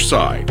on your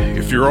side.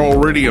 If you're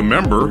already a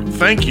member,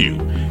 thank you.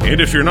 And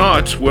if you're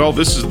not, well,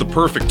 this is the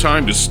perfect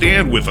time to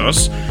stand with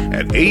us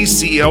at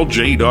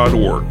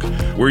aclj.org,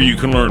 where you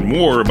can learn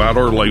more about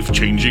our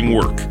life-changing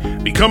work.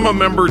 Become a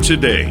member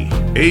today,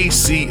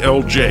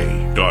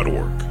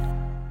 aclj.org.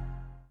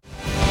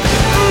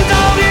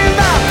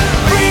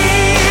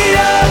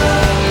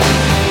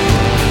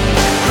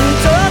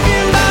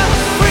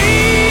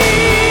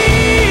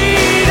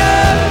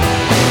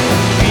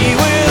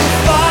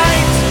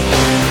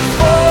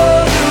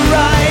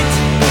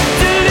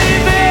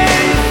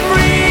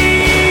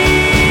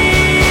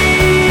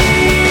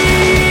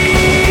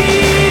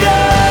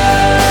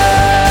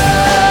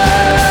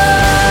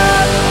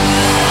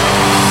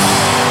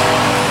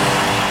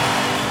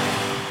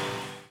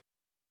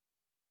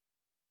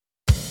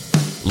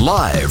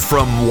 Live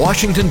from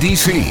Washington,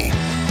 D.C.,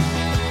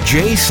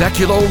 Jay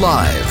Sekulow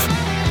Live.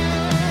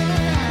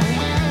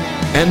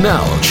 And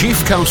now,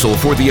 Chief Counsel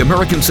for the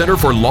American Center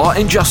for Law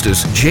and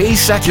Justice, Jay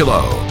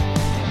Sekulow.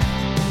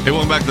 Hey,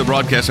 welcome back to the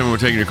broadcast. We're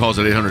taking your calls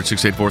at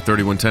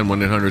 800-684-3110,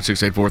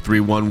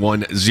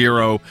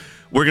 1-800-684-3110.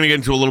 We're going to get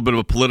into a little bit of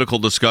a political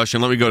discussion.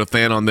 Let me go to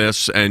Than on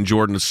this and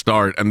Jordan to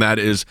start, and that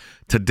is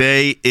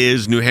today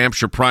is New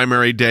Hampshire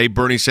primary day.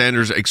 Bernie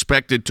Sanders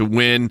expected to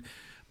win,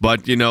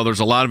 but,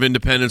 there's a lot of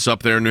independents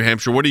up there in New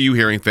Hampshire. What are you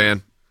hearing,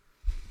 Than?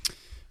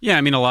 Yeah,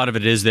 I mean, a lot of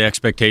it is the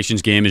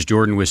expectations game, as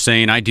Jordan was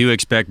saying. I do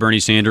expect Bernie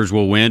Sanders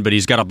will win, but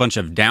he's got a bunch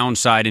of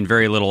downside and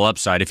very little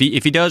upside. If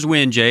he does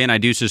win, Jay, and I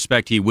do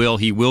suspect he will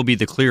be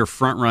the clear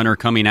front runner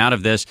coming out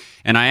of this.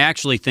 And I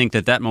actually think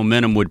that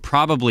momentum would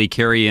probably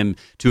carry him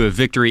to a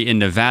victory in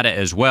Nevada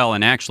as well.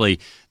 And actually,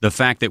 the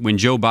fact that when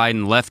Joe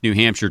Biden left New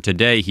Hampshire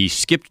today, he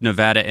skipped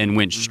Nevada and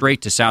went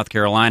straight to South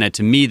Carolina,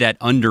 to me, that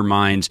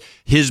undermines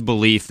his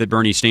belief that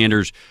Bernie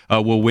Sanders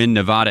will win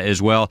Nevada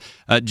as well.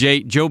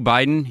 Jay, Joe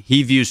Biden,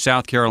 he views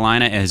South Carolina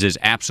as his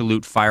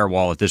absolute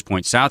firewall at this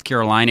point. South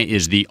Carolina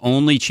is the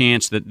only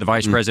chance that the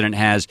vice president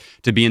has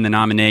to be in the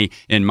nominee,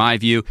 in my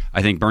view.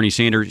 I think Bernie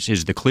Sanders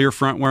is the clear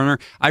front runner.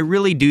 I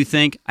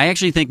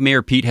actually think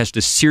Mayor Pete has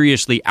to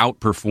seriously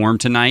outperform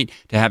tonight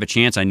to have a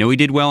chance. I know he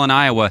did well in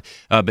Iowa,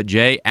 but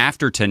Jay,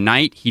 after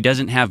tonight, he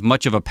doesn't have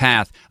much of a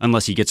path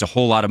unless he gets a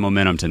whole lot of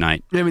momentum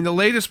tonight. I mean, the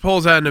latest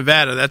polls out of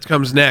Nevada, that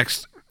comes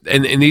next.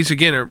 And these,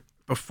 again, are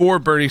before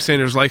Bernie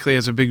Sanders likely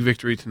has a big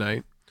victory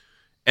tonight.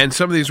 And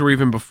some of these were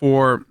even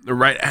before,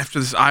 right after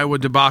this Iowa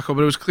debacle,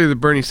 but it was clear that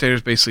Bernie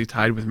Sanders basically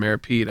tied with Mayor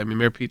Pete. I mean,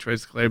 Mayor Pete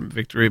tries to claim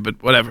victory,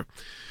 but whatever.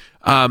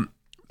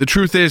 The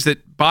truth is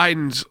that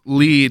Biden's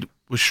lead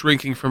was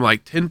shrinking from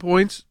like 10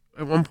 points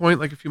at one point,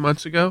 like a few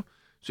months ago.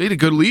 So he had a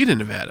good lead in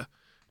Nevada,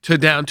 to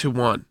down to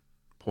 1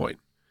 point.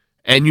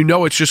 And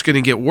it's just going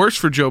to get worse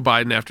for Joe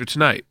Biden after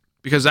tonight.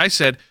 Because I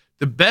said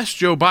the best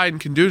Joe Biden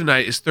can do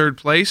tonight is third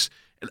place.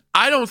 And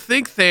I don't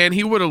think, Than,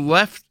 he would have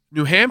left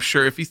New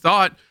Hampshire if he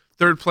thought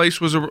third place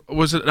was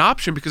an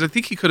option, because I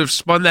think he could have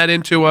spun that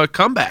into a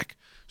comeback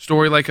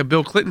story, like a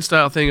Bill Clinton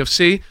style thing of,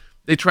 see,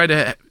 they try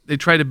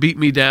to beat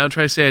me down,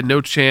 try to say I had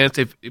no chance.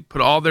 They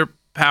put all their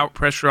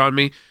pressure on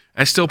me.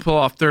 I still pull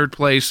off third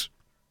place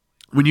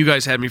when you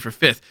guys had me for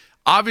fifth.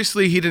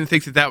 Obviously, he didn't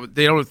think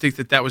they don't think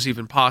that was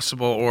even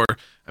possible. Or,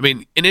 I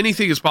mean, and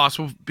anything is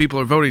possible. People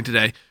are voting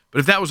today. But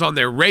if that was on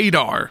their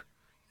radar,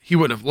 he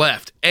wouldn't have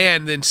left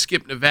and then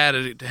skipped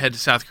Nevada to head to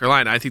South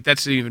Carolina. I think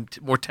that's even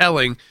more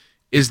telling,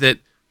 is that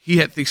he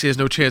thinks he has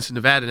no chance in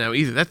Nevada now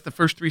either. That's the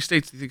first 3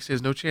 states he thinks he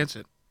has no chance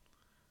in.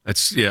 But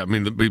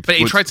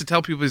he tries to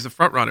tell people he's the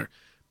front runner.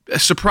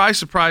 Surprise,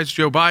 surprise,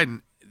 Joe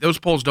Biden. Those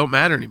polls don't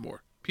matter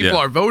anymore. People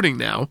are voting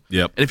now.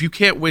 Yep. And if you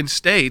can't win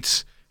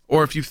states,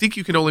 or if you think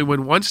you can only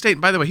win one state,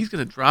 and by the way, he's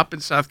going to drop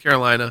in South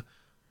Carolina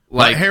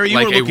Harry, you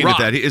were looking at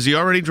that. Is he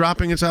already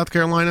dropping in South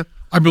Carolina?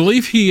 I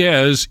believe he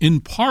is,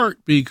 in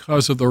part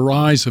because of the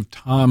rise of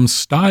Tom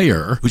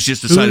Steyer. Who's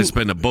just decided to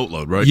spend a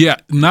boatload, right? Yeah,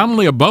 not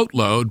only a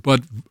boatload,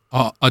 but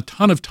a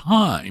ton of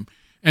time.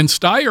 And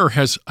Steyer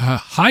has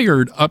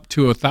hired up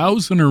to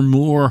 1,000 or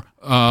more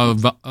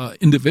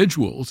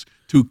individuals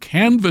to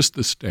canvass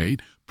the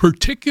state,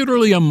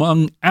 particularly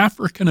among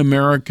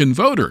African-American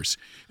voters.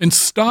 And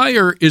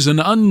Steyer is an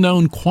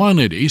unknown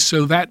quantity,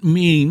 so that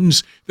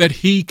means that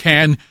he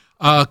can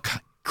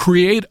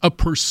create a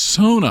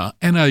persona,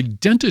 an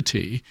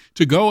identity,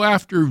 to go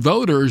after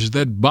voters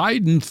that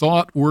Biden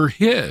thought were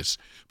his.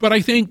 But I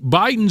think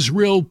Biden's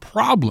real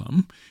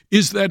problem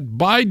is that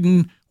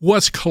Biden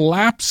was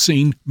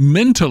collapsing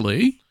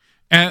mentally,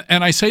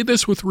 and I say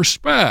this with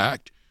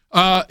respect,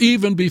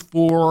 even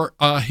before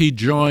he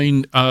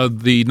joined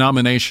the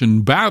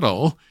nomination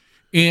battle,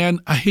 and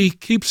he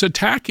keeps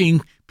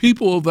attacking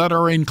people that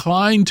are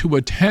inclined to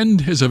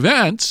attend his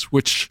events,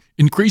 which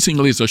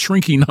increasingly is a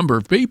shrinking number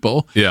of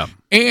people. Yeah.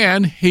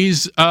 And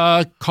he's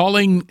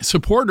calling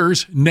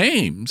supporters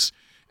names.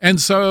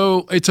 And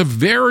so it's a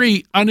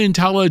very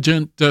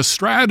unintelligent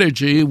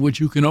strategy, which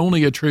you can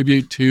only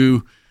attribute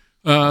to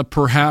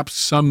perhaps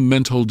some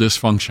mental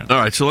dysfunction. All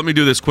right, so let me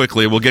do this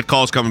quickly. We'll get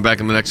calls coming back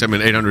in the next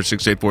segment,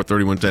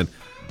 800-684-3110.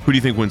 Who do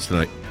you think wins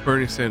tonight?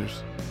 Bernie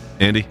Sanders.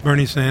 Andy?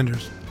 Bernie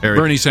Sanders. Harry?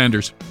 Bernie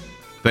Sanders.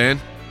 Van?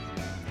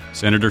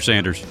 Senator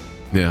Sanders.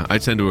 Yeah, I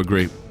tend to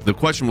agree. The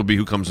question will be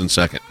who comes in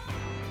second.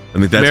 I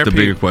think that's the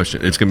bigger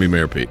question. It's going to be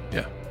Mayor Pete.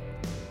 Yeah.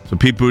 So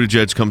Pete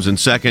Buttigieg comes in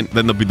second.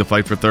 Then there'll be the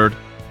fight for third.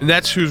 And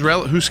that's who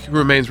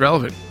remains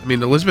relevant. I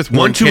mean, Elizabeth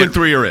Warren. 1, 2, and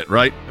 3 are it,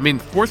 right? I mean,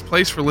 4th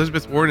place for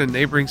Elizabeth Warren in a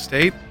neighboring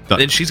state.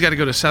 Then she's got to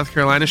go to South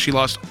Carolina. She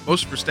lost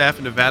most of her staff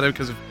in Nevada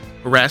because of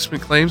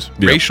harassment claims,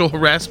 racial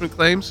harassment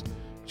claims.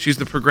 She's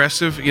the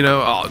progressive,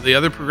 the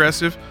other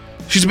progressive.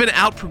 She's been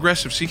out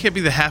progressive, so you can't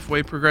be the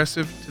halfway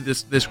progressive to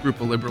this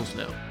group of liberals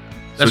now.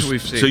 That's what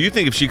we've seen. So you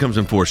think if she comes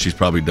in fourth, she's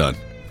probably done?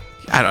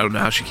 I don't know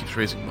how she keeps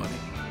raising money.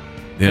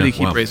 Yeah, they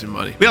keep raising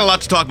money. We got a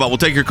lot to talk about. We'll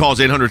take your calls,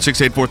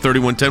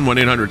 800-684-3110,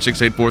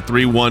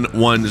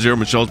 1-800-684-3110.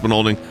 Michelle's been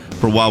holding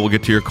for a while. We'll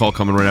get to your call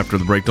coming right after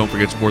the break. Don't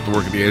forget to support the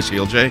work of the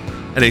ACLJ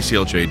at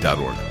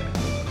aclj.org.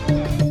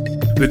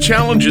 The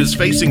challenges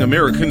facing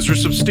Americans are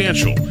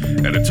substantial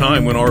at a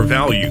time when our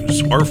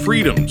values, our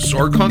freedoms,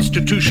 our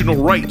constitutional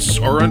rights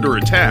are under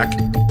attack.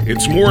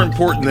 It's more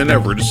important than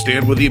ever to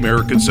stand with the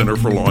American Center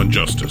for Law and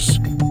Justice.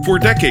 For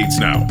decades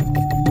now,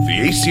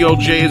 the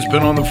ACLJ has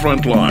been on the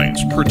front lines,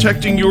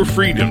 protecting your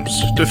freedoms,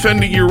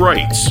 defending your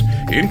rights,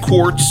 in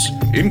courts,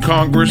 in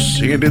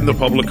Congress, and in the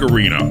public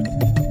arena.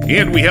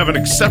 And we have an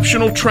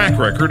exceptional track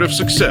record of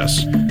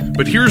success.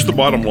 But here's the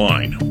bottom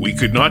line. We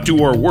could not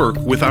do our work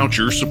without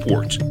your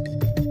support.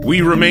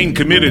 We remain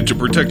committed to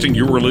protecting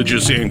your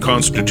religious and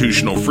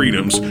constitutional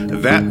freedoms.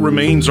 That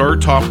remains our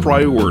top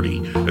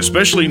priority,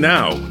 especially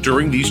now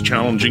during these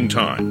challenging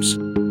times.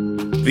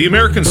 The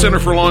American Center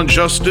for Law and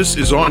Justice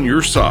is on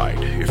your side.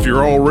 If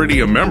you're already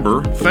a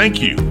member,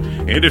 thank you.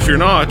 And if you're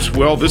not,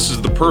 well, this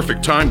is the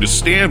perfect time to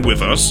stand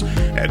with us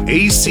at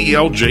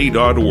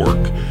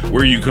aclj.org,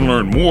 where you can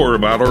learn more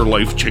about our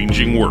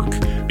life-changing work.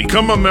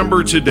 Become a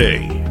member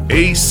today,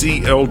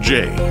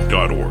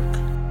 aclj.org.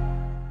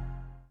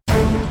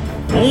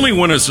 Only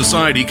when a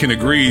society can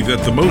agree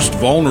that the most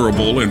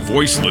vulnerable and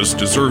voiceless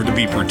deserve to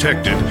be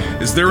protected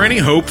is there any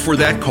hope for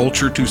that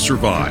culture to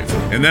survive.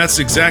 And that's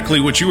exactly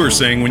what you are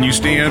saying when you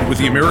stand with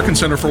the American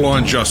Center for Law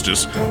and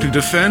Justice to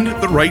defend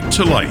the right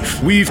to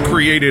life. We've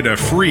created a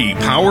free,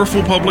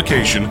 powerful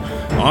publication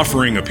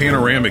offering a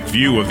panoramic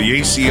view of the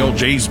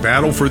ACLJ's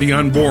battle for the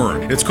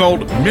unborn. It's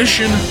called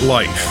Mission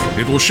Life.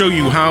 It will show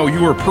you how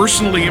you are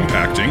personally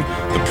impacting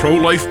the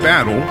pro-life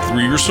battle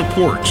through your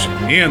support.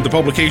 And the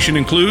publication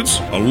includes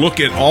a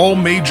look at all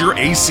major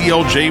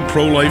ACLJ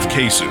pro-life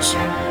cases,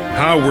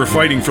 how we're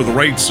fighting for the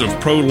rights of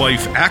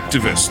pro-life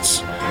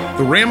activists,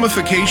 the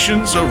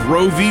ramifications of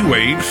Roe v.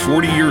 Wade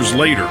 40 years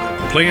later,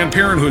 Planned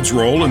Parenthood's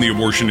role in the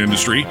abortion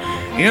industry,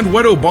 and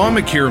what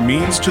Obamacare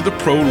means to the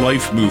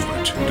pro-life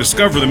movement.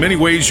 Discover the many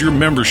ways your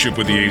membership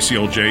with the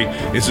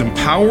ACLJ is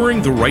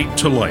empowering the right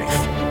to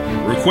life.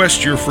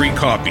 Request your free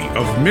copy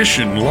of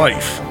Mission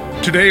Life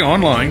today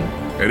online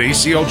at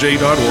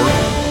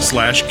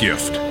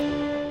aclj.org/gift.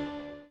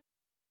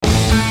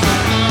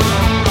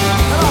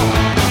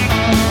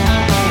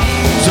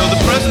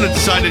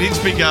 Decided he'd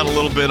speak out a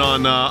little bit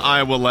on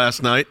Iowa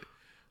last night.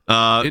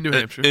 In New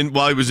Hampshire.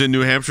 While he was in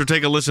New Hampshire.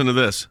 Take a listen to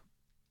this.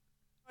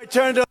 I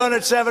turned on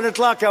at 7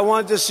 o'clock. I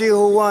wanted to see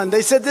who won.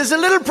 They said, there's a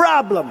little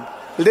problem.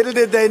 Little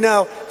did they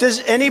know.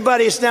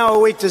 It's now a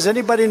week. Does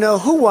anybody know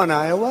who won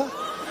Iowa?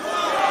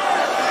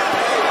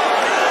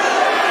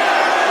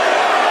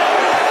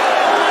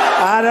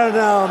 I don't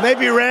know.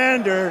 Maybe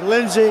Rand or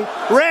Lindsay.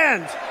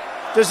 Rand.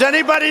 Does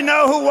anybody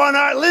know who won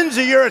Iowa?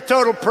 Lindsay, you're a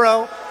total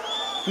pro.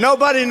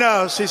 Nobody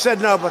knows. He said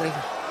nobody.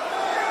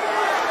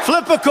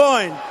 Flip a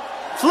coin.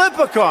 Flip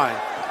a coin.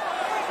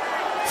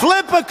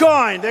 Flip a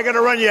coin. They're going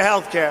to run your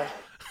health care.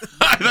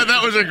 I thought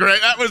that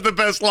was the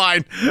best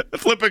line.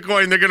 Flip a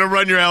coin. They're going to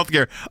run your health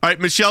care. All right,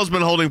 Michelle's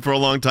been holding for a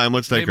long time.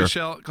 Let's take her.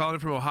 Michelle, calling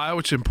from Ohio,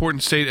 which is an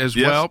important state as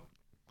well.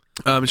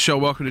 Michelle,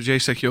 welcome to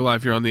JSEC. You're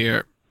live. You're on the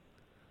air.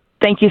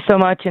 Thank you so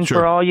much, and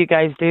for all you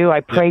guys do.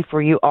 I pray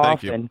for you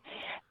often.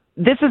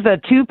 This is a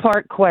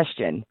two-part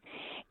question.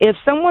 If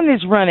someone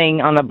is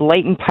running on a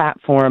blatant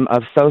platform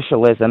of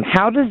socialism,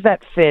 how does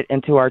that fit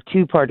into our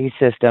two-party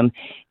system?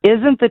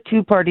 Isn't the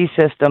two-party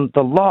system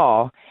the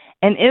law?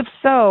 And if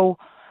so,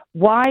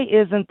 why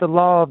isn't the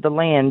law of the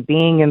land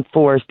being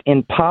enforced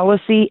in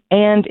policy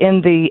and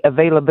in the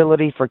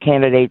availability for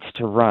candidates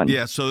to run?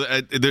 Yeah, so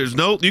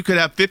you could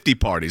have 50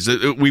 parties.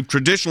 We've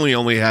traditionally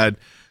only had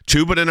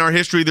 2, but in our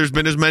history, there's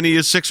been as many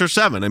as 6 or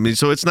 7. I mean,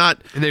 so it's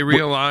not. And they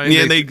realign.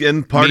 Yeah,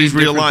 and parties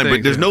realign,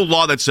 but there's no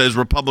law that says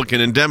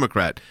Republican and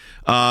Democrat.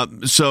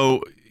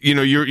 So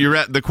you're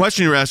at the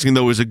question you're asking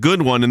though is a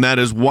good one, and that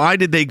is why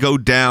did they go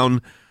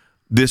down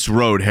this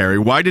road, Harry?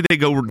 Why did they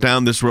go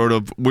down this road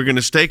of we're going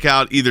to stake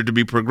out either to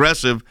be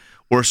progressive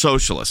or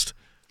socialist?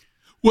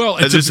 Well,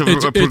 it's a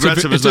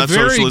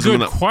very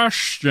good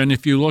question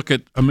if you look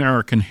at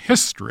American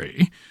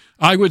history.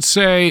 I would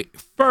say,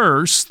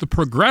 first, the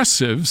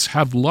progressives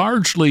have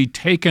largely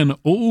taken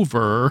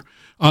over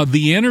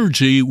the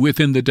energy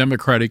within the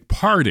Democratic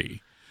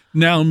Party.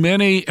 Now,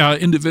 many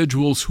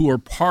individuals who are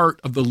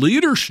part of the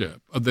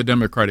leadership of the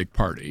Democratic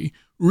Party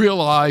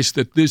realize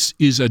that this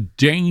is a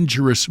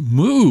dangerous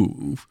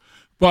move.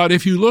 But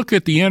if you look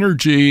at the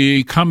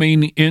energy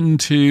coming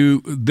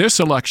into this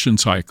election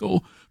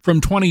cycle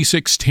from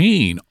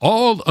 2016,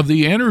 all of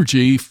the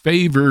energy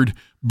favored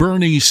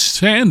Bernie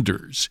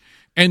Sanders.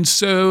 And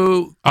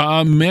so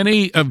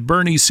many of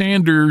Bernie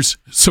Sanders'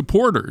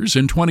 supporters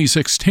in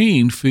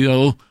 2016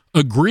 feel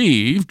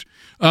aggrieved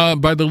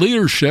by the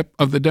leadership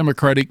of the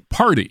Democratic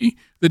Party.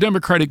 The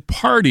Democratic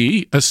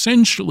Party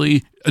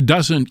essentially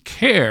doesn't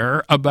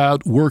care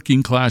about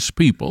working class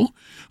people,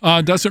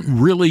 doesn't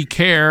really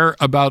care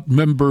about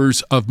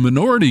members of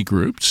minority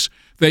groups.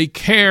 They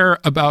care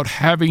about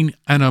having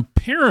an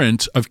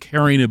appearance of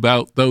caring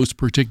about those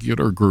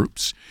particular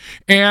groups.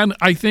 And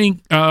I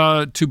think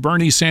to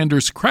Bernie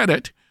Sanders'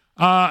 credit,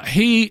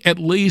 he at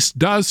least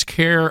does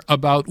care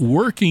about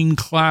working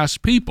class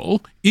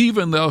people,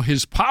 even though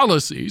his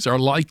policies are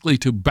likely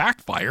to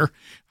backfire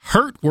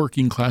hurt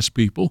working class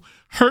people,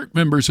 hurt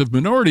members of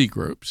minority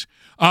groups.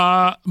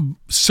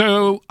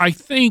 So I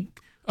think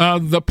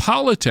the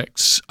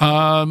politics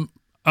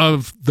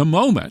of the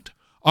moment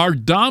are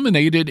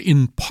dominated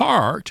in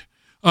part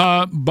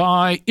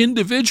by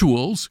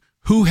individuals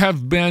who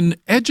have been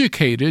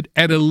educated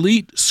at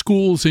elite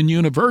schools and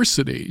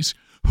universities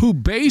who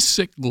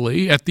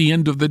basically, at the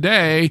end of the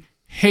day,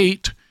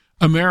 hate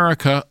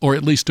America, or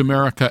at least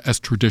America as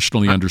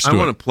traditionally understood. I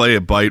want to play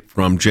a bite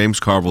from James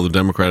Carville, the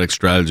Democratic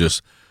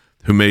strategist,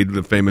 who made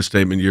the famous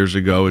statement years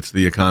ago, it's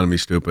the economy,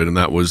 stupid, and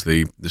that was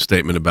the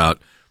statement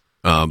about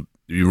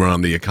you run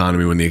on the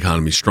economy when the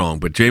economy's strong.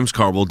 But James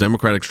Carville,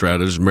 Democratic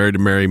strategist, married to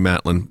Mary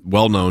Matlin,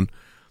 well-known,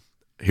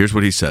 here's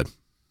what he said.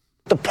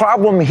 The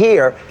problem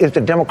here is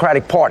the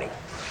Democratic Party.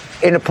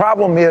 And the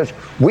problem is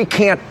we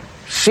can't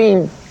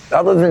seem,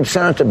 other than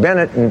Senator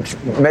Bennett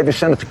and maybe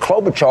Senator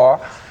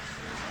Klobuchar,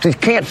 we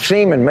can't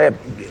seem, and may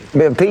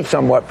have Pete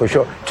somewhat for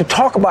sure, to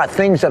talk about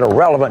things that are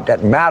relevant,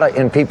 that matter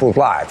in people's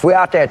lives. We're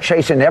out there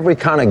chasing every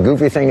kind of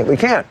goofy thing that we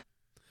can.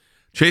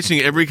 Chasing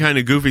every kind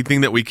of goofy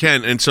thing that we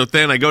can. And so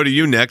then I go to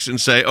you next and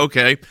say,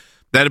 okay,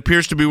 that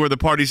appears to be where the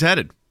party's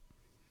headed.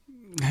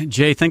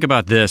 Jay, think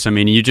about this. I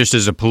mean, you just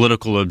as a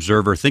political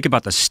observer, think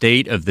about the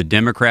state of the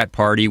Democrat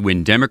Party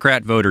when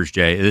Democrat voters,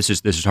 Jay, this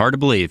is hard to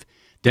believe,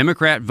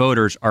 Democrat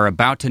voters are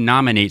about to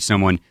nominate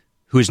someone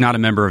who is not a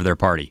member of their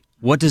party.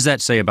 What does that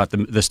say about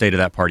the state of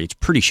that party? It's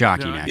pretty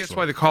shocking, actually. That's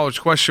why the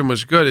college question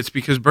was good. It's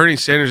because Bernie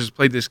Sanders has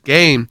played this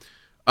game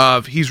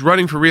of he's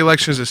running for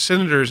re-election as a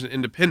senator as an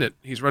independent.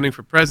 He's running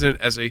for president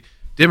as a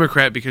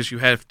Democrat because you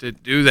have to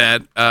do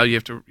that. You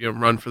have to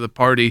run for the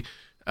party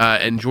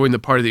and join the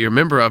party that you're a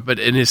member of. But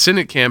in his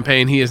Senate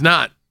campaign, he is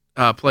not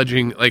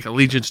pledging like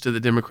allegiance to the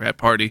Democrat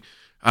Party.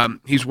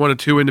 He's one of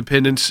two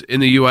independents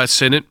in the U.S.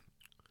 Senate,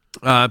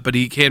 but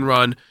he can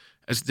run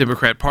as the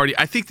Democrat Party.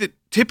 I think that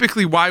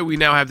typically why we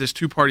now have this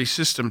two-party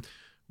system,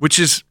 which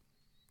is,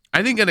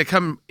 I think, going to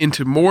come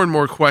into more and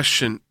more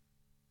question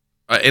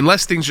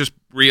unless things just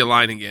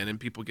realign again and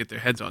people get their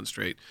heads on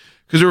straight.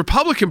 Because the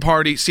Republican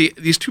Party, see,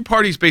 these two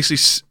parties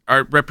basically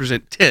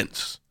represent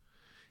tents.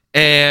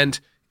 And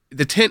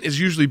the tent is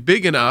usually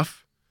big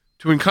enough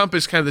to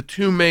encompass kind of the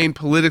two main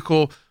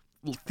political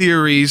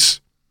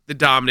theories that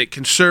dominate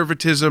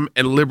conservatism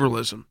and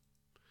liberalism.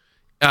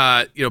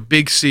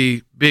 Big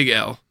C, big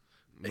L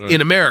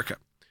in America.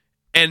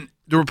 And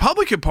the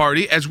Republican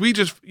Party, as we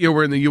just,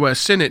 we're in the U.S.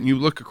 Senate and you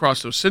look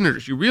across those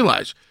senators, you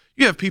realize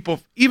you have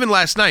people, even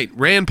last night,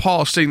 Rand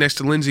Paul sitting next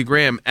to Lindsey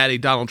Graham at a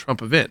Donald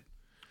Trump event.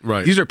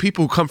 Right. These are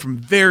people who come from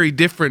very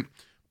different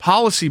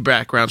policy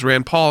backgrounds.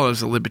 Rand Paul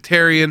is a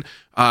libertarian.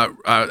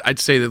 I'd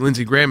say that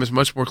Lindsey Graham is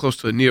much more close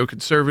to a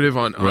neoconservative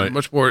on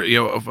much more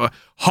of a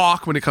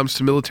hawk when it comes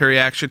to military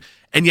action.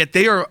 And yet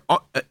they are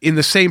in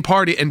the same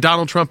party, and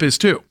Donald Trump is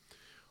too.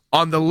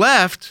 On the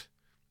left,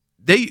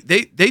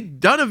 they've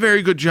done a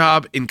very good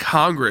job in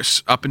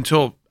Congress up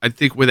until, I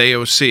think, with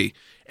AOC.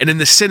 And in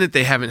the Senate,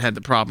 they haven't had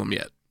the problem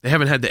yet. They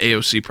haven't had the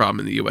AOC problem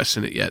in the U.S.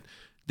 Senate yet.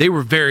 They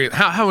were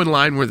how in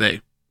line were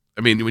they?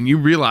 I mean, when you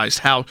realized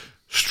how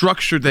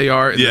structured they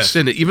are in the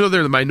Senate, even though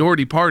they're the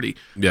minority party,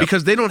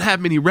 because they don't have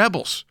many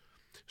rebels.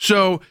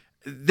 So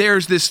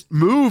there's this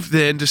move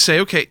then to say,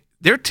 okay,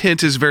 their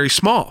tent is very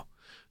small.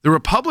 The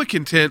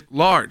Republican tent,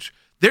 large.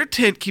 Their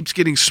tent keeps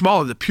getting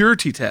smaller. The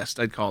purity test,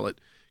 I'd call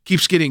it,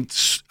 keeps getting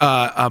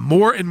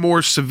more and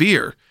more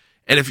severe.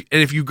 And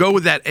if you go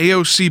with that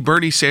AOC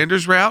Bernie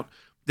Sanders route,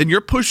 then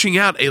you're pushing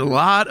out a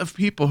lot of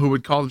people who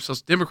would call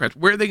themselves Democrats.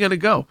 Where are they going to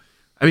go?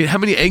 I mean, how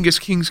many Angus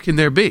Kings can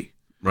there be?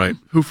 Right.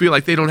 Who feel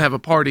like they don't have a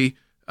party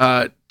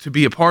to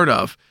be a part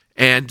of.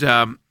 And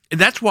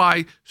that's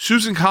why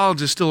Susan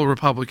Collins is still a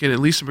Republican and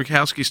Lisa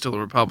Murkowski is still a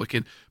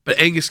Republican, but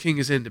Angus King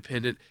is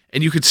independent.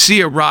 And you could see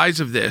a rise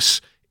of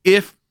this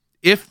if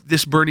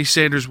this Bernie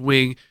Sanders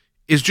wing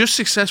is just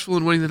successful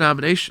in winning the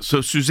nomination.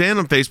 So Suzanne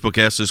on Facebook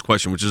asked this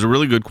question, which is a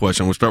really good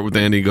question. We'll start with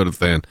Andy and go to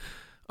Than.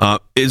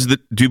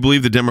 Do you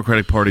believe the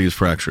Democratic Party is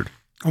fractured?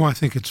 Oh, I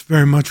think it's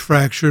very much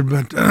fractured,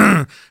 but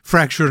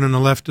fractured in a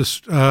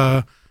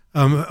leftist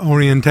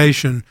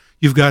orientation.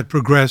 You've got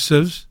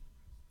progressives.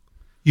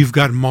 You've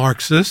got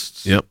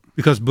Marxists. Yep.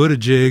 Because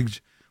Buttigieg,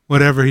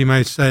 whatever he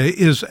might say,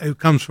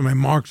 comes from a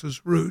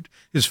Marxist root.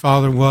 His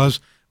father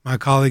was, my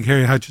colleague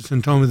Harry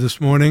Hutchinson told me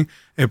this morning,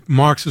 a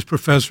Marxist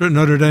professor at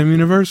Notre Dame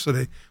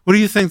University. What do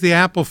you think the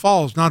apple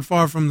falls? Not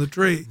far from the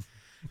tree.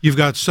 You've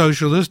got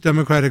socialists,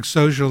 Democratic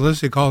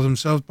socialists. He calls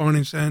himself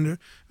Bernie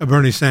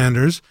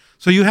Sanders.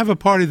 So you have a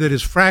party that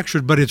is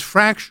fractured, but it's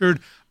fractured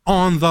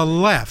on the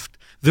left.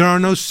 There are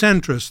no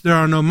centrists. There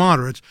are no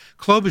moderates.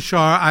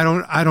 Klobuchar,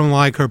 I don't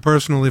like her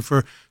personally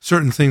for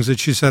certain things that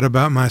she said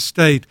about my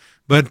state,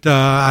 but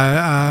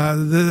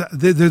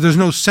there's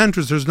no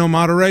centrists. There's no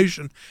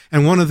moderation.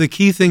 And one of the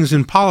key things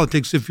in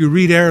politics, if you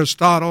read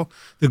Aristotle,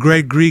 the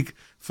great Greek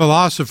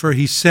philosopher,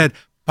 he said,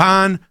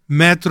 pan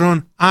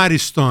metron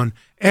ariston,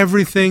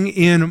 everything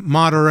in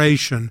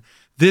moderation.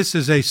 This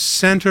is a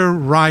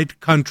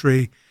center-right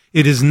country.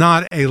 It is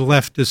not a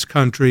leftist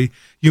country.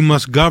 You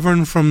must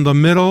govern from the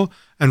middle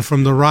and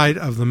from the right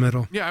of the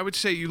middle. Yeah, I would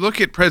say you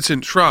look at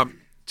President Trump.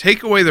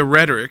 take away the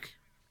rhetoric,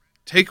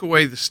 take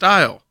away the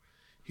style.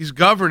 He's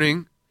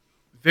governing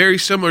very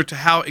similar to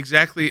how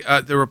exactly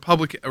a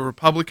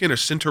Republican, a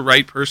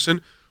center-right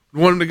person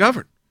would want him to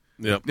govern.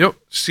 Yep.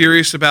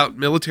 Serious about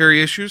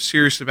military issues,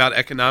 serious about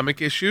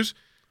economic issues.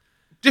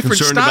 Different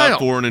Concerned style. about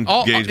foreign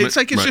engagement. It's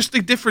like it's just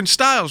like different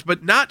styles,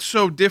 but not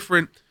so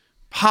different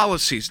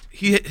policies.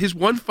 His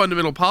one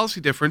fundamental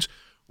policy difference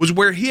was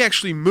where he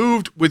actually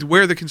moved with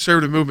where the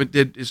conservative movement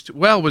did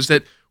was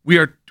that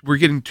we're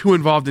getting too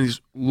involved in these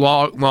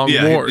long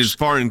wars. These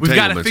foreign We've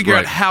got to entanglements, figure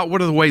right. out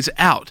what are the ways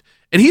out,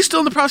 and he's still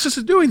in the process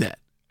of doing that.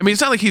 I mean,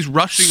 it's not like he's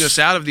rushing us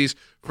out of these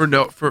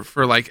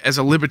for like as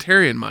a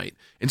libertarian might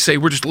and say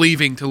we're just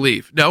leaving to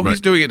leave. No, he's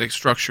doing it in a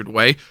structured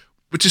way,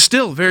 which is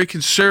still very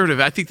conservative.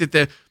 I think that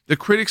the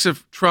critics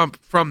of Trump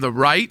from the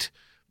right,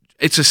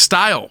 it's a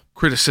style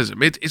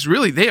criticism. It's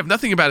really, they have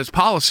nothing about his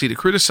policy to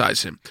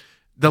criticize him.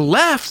 The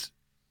left,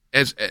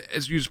 as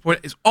you just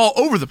pointed, is all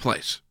over the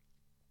place.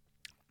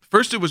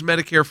 First, it was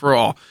Medicare for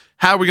all.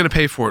 How are we going to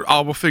pay for it?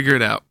 Oh, we'll figure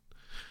it out.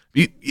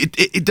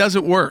 It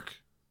doesn't work.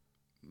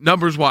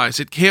 Numbers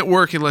wise, it can't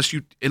work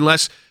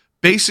unless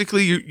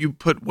basically you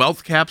put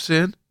wealth caps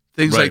in,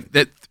 things like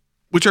that,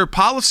 which are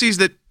policies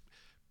that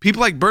people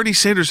like Bernie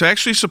Sanders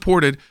actually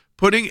supported,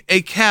 putting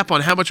a cap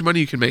on how much money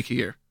you can make a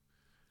year.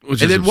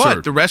 Which and is then absurd.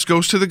 what? The rest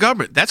goes to the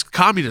government. That's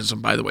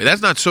communism, by the way.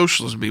 That's not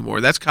socialism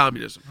anymore. That's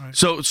communism. Right.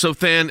 So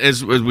Than,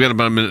 as we got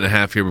about a minute and a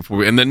half here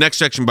before and the next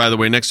section, by the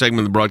way, next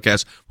segment of the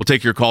broadcast, we'll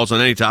take your calls on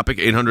any topic,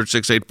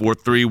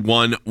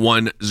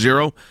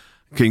 800-684-3110.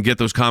 Can get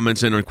those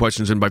comments in or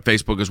questions in by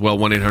Facebook as well,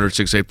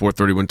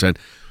 1-800-684-3110.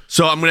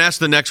 So I'm going to ask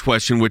the next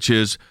question, which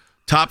is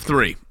top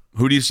three.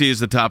 Who do you see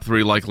as the top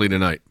three likely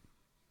tonight?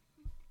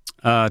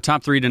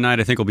 Top three tonight,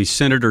 I think, will be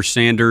Senator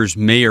Sanders,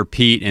 Mayor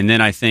Pete, and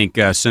then I think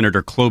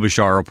Senator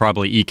Klobuchar will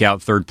probably eke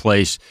out third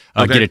place,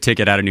 get a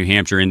ticket out of New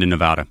Hampshire into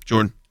Nevada.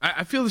 Jordan?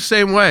 I feel the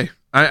same way.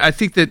 I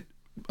think that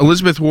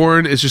Elizabeth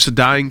Warren is just a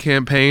dying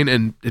campaign,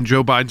 and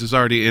Joe Biden's is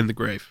already in the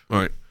grave. All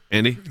right.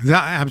 Andy?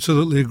 I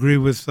absolutely agree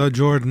with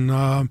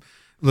Jordan.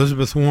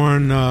 Elizabeth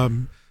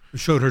Warren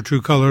showed her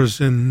true colors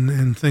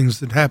in things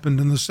that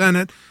happened in the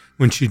Senate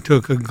when she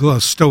took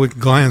a stoic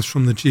glance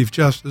from the Chief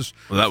Justice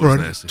for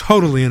a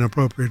totally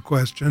inappropriate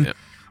question. Yep.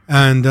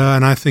 And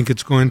I think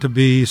it's going to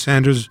be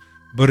Sanders,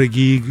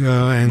 Buttigieg,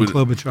 and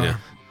Klobuchar.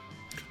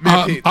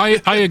 Yeah.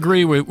 I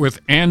agree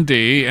with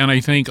Andy, and I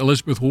think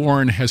Elizabeth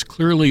Warren has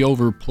clearly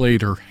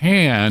overplayed her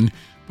hand,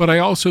 but I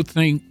also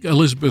think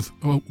Elizabeth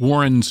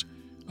Warren's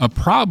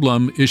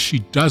problem is she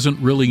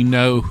doesn't really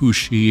know who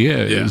she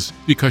is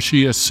because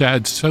she has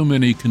said so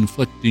many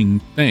conflicting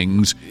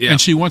things,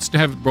 and she wants to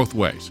have it both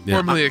ways.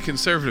 Formerly a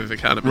conservative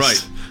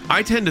economist. Right.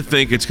 I tend to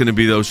think it's going to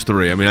be those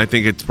three. I mean, I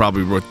think it's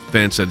probably what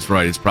Than said's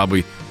right. It's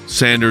probably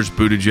Sanders,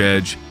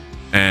 Buttigieg,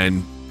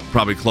 and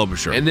probably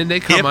Klobuchar. And then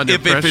they come under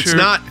pressure. If it's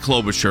not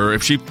Klobuchar,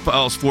 if she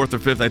falls fourth or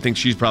fifth, I think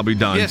she's probably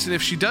done. Yes, and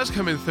if she does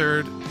come in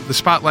third, the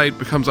spotlight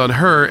becomes on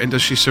her, and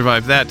does she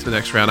survive that to the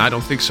next round? I don't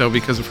think so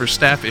because of her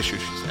staff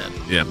issues she's had.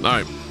 Yeah, all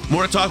right.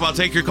 More to talk about.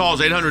 Take your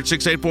calls,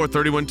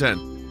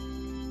 800-684-3110.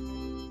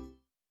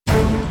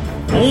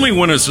 Only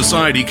when a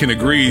society can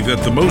agree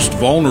that the most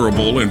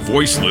vulnerable and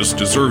voiceless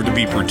deserve to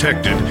be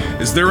protected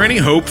is there any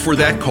hope for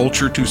that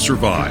culture to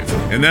survive.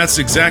 And that's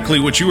exactly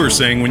what you are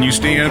saying when you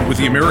stand with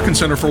the American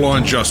Center for Law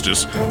and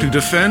Justice to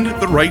defend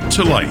the right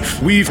to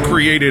life. We've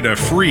created a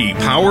free,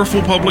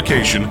 powerful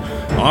publication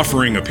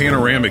offering a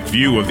panoramic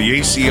view of the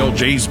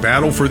ACLJ's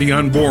battle for the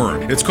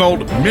unborn. It's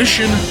called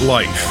Mission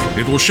Life.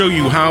 It will show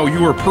you how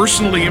you are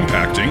personally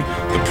impacting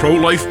the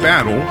pro-life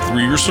battle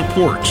through your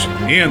support.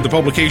 And the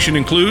publication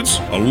includes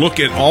a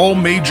look at all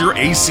major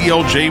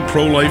ACLJ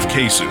pro-life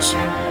cases,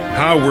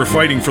 how we're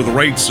fighting for the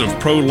rights of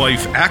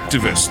pro-life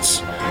activists,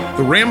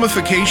 the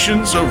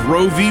ramifications of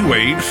Roe v.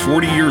 Wade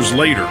 40 years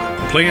later,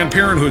 Planned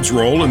Parenthood's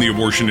role in the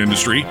abortion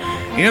industry,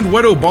 and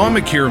what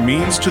Obamacare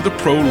means to the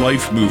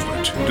pro-life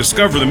movement.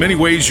 Discover the many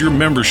ways your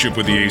membership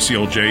with the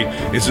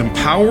ACLJ is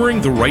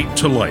empowering the right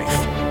to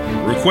life.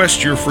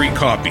 Request your free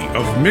copy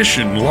of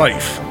Mission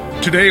Life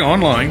today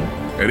online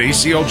at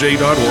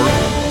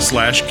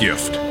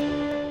aclj.org/gift.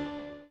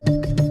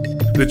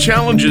 The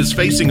challenges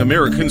facing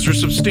Americans are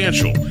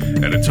substantial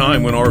at a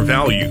time when our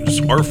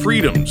values, our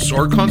freedoms,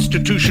 our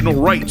constitutional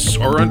rights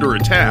are under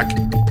attack.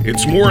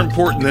 It's more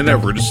important than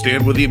ever to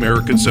stand with the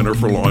American Center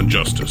for Law and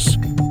Justice.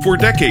 For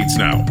decades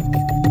now,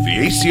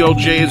 the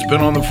ACLJ has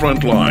been on the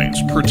front lines,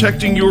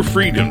 protecting your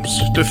freedoms,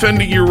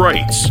 defending your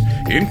rights,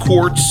 in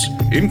courts,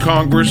 in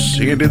Congress,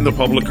 and in the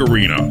public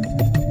arena.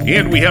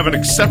 And we have an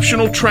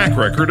exceptional track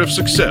record of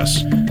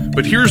success.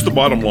 But here's the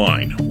bottom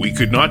line. We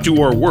could not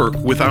do our work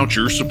without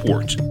your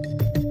support.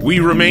 We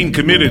remain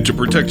committed to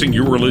protecting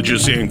your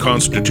religious and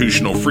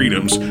constitutional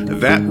freedoms.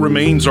 That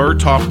remains our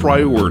top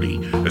priority,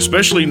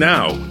 especially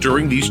now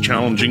during these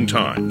challenging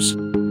times.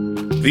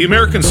 The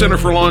American Center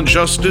for Law and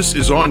Justice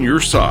is on your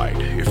side.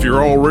 If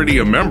you're already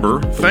a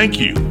member,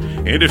 thank you.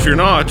 And if you're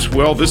not,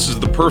 well, this is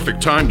the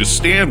perfect time to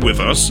stand with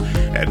us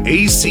at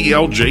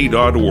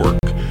aclj.org,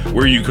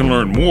 where you can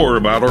learn more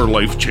about our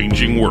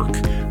life-changing work.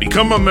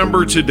 Become a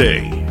member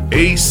today.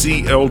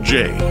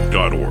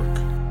 aclj.org.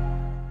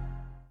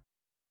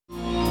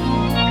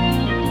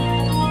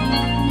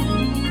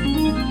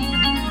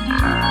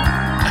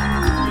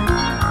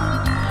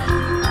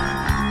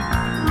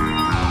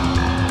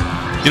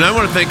 I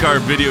want to thank our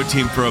video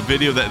team for a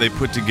video that they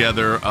put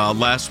together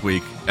last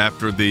week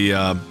after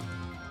the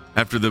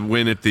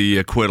win at the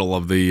acquittal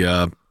of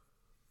the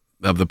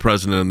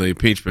president and the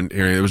impeachment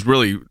hearing. It was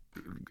really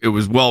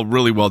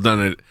well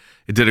done.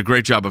 It did a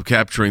great job of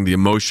capturing the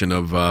emotion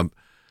of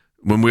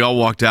when we all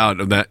walked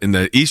out of that in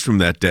the East Room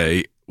that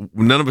day.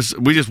 None of us,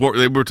 we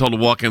were told to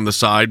walk in the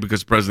side because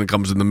the president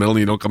comes in the middle and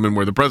you don't come in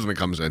where the president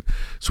comes in.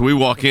 So we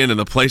walk in and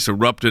the place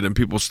erupted and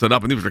people stood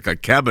up, and these were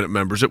like cabinet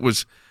members. It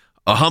was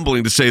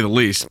humbling to say the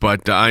least,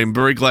 but I'm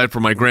very glad for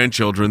my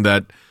grandchildren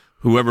that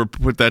whoever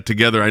put that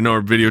together, I know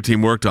our video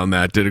team worked on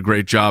that, did a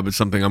great job. It's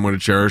something I'm going to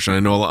cherish, and I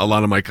know a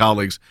lot of my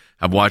colleagues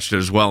have watched it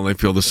as well, and they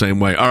feel the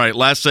same way. All right,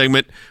 last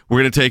segment, we're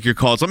going to take your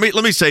calls. Let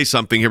me say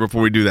something here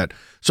before we do that.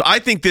 So I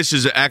think this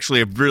is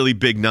actually a really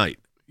big night.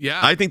 Yeah.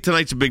 I think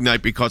tonight's a big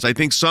night because I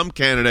think some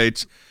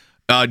candidates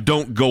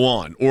don't go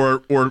on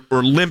or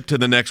limp to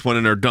the next one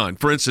and are done.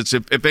 For instance,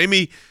 if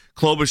Amy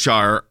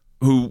Klobuchar,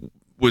 who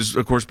was,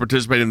 of course,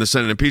 participating in the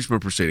Senate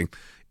impeachment proceeding,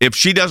 if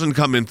she doesn't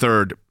come in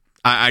third,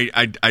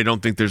 I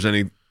don't think there's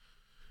any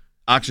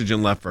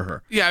oxygen left for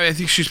her. Yeah, I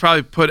think she's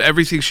probably put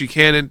everything she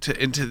can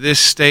into this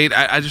state.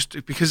 I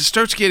just because it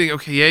starts getting,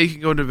 okay, yeah, you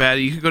can go to Nevada,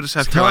 you can go to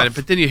South Carolina,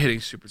 but then you're hitting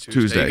Super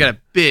Tuesday. You got a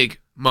big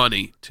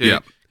money to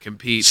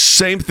compete.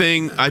 Same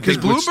thing, I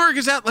think. Because Bloomberg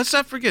is out, let's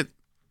not forget,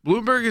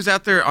 Bloomberg is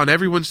out there on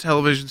everyone's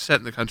television set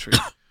in the country.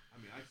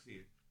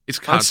 It's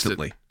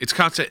constantly. It's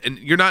constant, and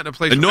you're not in a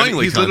place.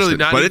 Annoyingly he's constant, literally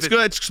not. But it's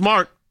good. It's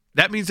smart.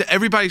 That means that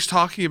everybody's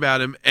talking about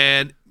him,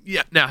 and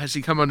yeah. Now, has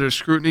he come under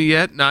scrutiny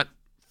yet? Not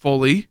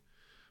fully,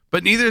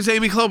 but neither is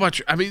Amy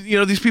Klobuchar. I mean,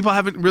 these people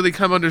haven't really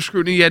come under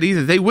scrutiny yet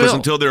either. They will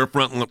until they're a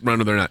front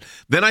runner. They're not.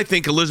 Then I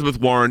think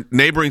Elizabeth Warren,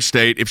 neighboring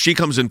state, if she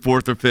comes in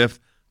fourth or fifth,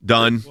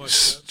 done.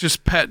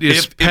 Just peddling.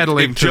 If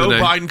Joe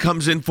Biden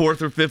comes in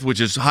fourth or fifth, which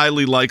is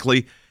highly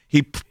likely.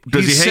 He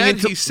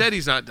said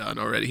he's not done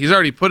already. He's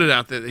already put it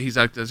out there that he's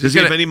not done. Does he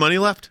have any money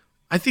left?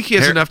 I think he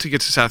has enough to get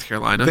to South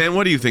Carolina. Dan,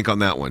 what do you think on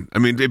that one? I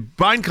mean, if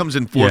Biden comes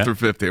in fourth or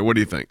fifth here, what do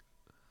you think?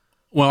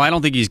 Well, I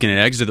don't think he's going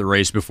to exit the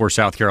race before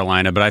South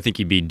Carolina, but I think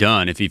he'd be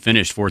done if he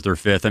finished fourth or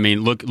fifth. I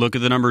mean, look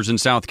at the numbers in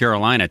South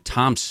Carolina.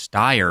 Tom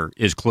Steyer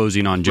is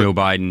closing on Joe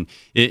Biden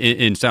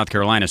in South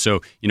Carolina.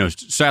 So,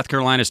 South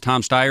Carolina's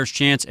Tom Steyer's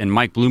chance and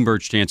Mike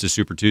Bloomberg's chance is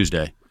Super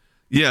Tuesday.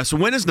 Yeah, so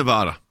when is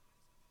Nevada?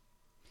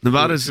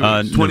 Nevada's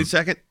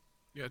 22nd?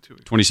 Yeah, 2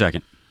 weeks.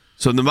 22nd.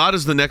 So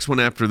Nevada's the next one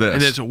after this.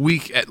 And then it's a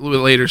week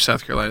later,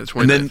 South Carolina.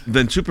 29th. And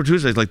then Super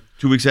Tuesday is like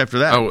 2 weeks after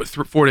that. Oh,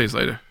 4 days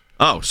later.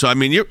 Oh, so I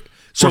mean,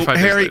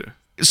 Harry,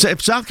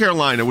 if South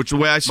Carolina, which the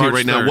way I see March it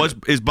right 3rd.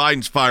 now, is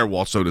Biden's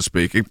firewall, so to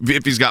speak,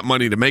 if he's got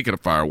money to make it a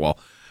firewall.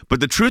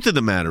 But the truth of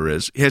the matter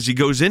is, as he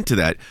goes into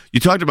that, you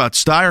talked about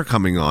Steyer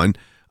coming on.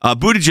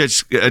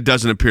 Buttigieg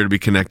doesn't appear to be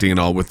connecting at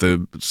all with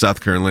the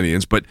South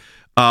Carolinians, but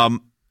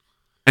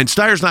and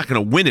Steyer's not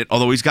going to win it,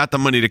 although he's got the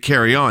money to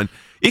carry on.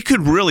 It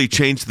could really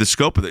change the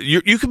scope of it.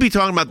 You could be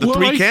talking about the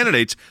three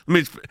candidates. I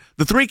mean,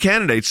 the three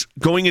candidates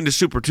going into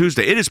Super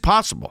Tuesday. It is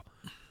possible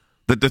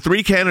that the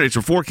 3 candidates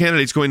or 4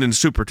 candidates going into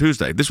Super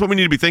Tuesday, this is what we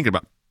need to be thinking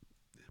about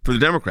for the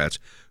Democrats,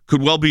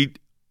 could well be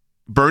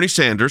Bernie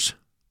Sanders,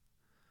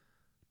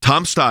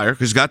 Tom Steyer,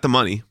 because he's got the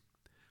money,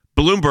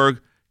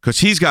 Bloomberg, because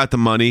he's got the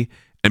money,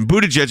 and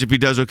Buttigieg, if he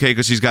does okay,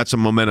 because he's got some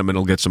momentum and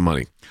he'll get some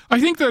money. I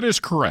think that is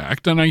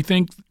correct, and I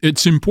think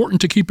it's important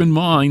to keep in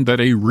mind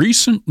that a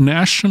recent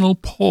national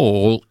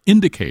poll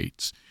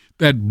indicates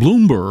that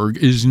Bloomberg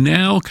is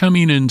now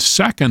coming in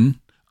second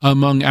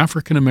among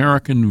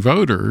African-American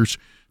voters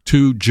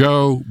to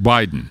Joe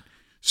Biden.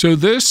 So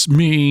this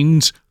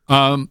means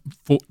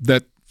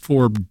that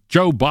for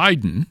Joe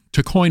Biden,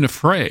 to coin a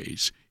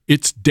phrase,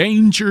 it's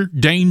danger,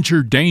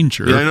 danger,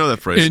 danger. Yeah, I know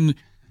that phrase.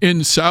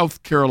 In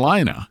South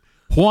Carolina.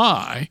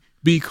 Why?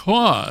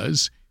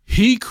 Because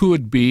he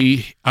could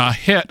be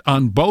hit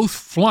on both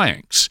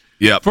flanks.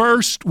 Yep.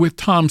 First with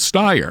Tom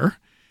Steyer,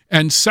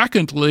 and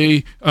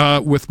secondly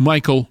with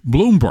Michael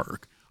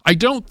Bloomberg. I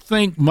don't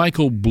think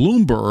Michael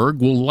Bloomberg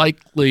will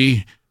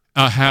likely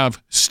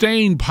have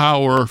staying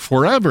power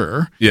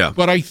forever. Yeah.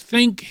 But I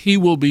think he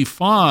will be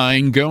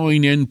fine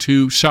going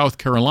into South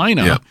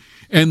Carolina. Yeah.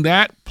 And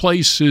that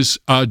places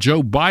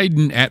Joe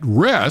Biden at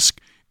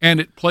risk, and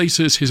it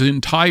places his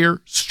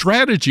entire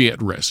strategy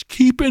at risk.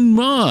 Keep in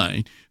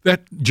mind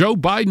that Joe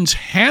Biden's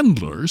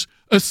handlers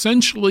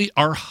essentially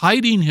are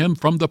hiding him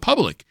from the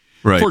public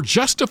for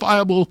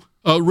justifiable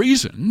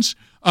reasons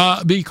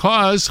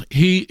because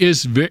he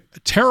is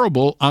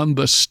terrible on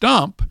the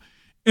stump,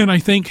 and I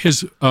think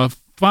his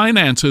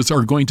finances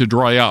are going to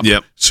dry up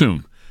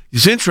soon.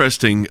 It's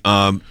interesting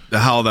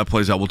how that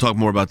plays out. We'll talk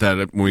more about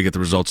that when we get the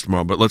results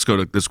tomorrow. But let's go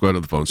to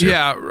the phones here.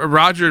 Yeah,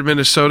 Roger in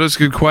Minnesota's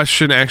good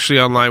question. Actually,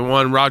 on line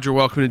 1, Roger,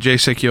 welcome to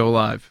JSECO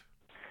Live.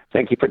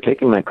 Thank you for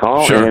taking my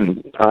call, Sure.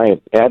 and I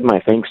add my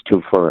thanks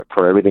to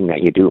for everything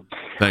that you do.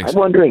 Thanks. I'm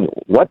wondering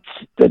what's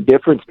the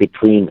difference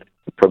between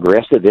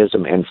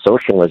progressivism and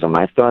socialism.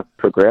 I thought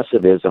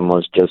progressivism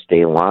was just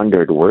a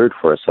laundered word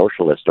for a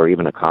socialist or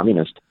even a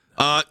communist.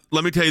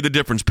 Let me tell you the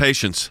difference.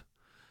 Patience.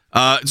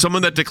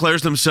 Someone that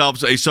declares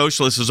themselves a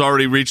socialist has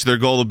already reached their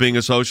goal of being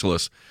a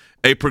socialist.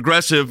 A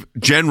progressive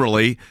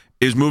generally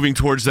is moving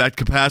towards that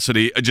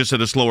capacity, just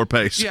at a slower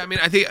pace. Yeah, I mean,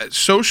 I think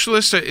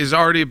socialist is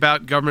already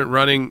about government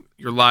running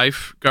your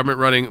life, government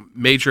running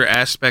major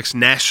aspects,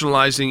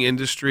 nationalizing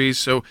industries,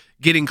 so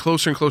getting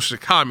closer and closer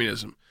to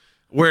communism.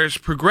 Whereas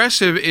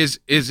progressive is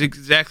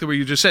exactly what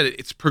you just said.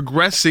 It's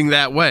progressing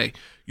that way.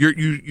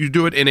 You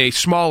do it in a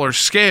smaller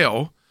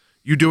scale.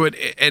 You do it,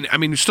 and I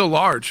mean, it's still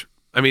large.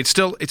 I mean, it's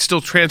still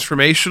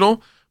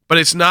transformational, but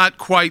it's not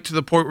quite to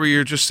the point where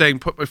you're just saying,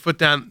 put my foot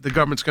down, the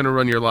government's going to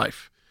run your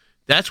life.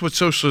 That's what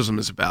socialism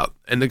is about.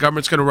 And the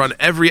government's going to run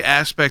every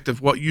aspect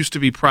of what used to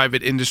be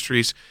private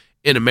industries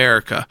in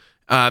America.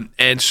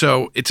 And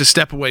so it's a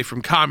step away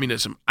from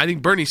communism. I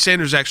think Bernie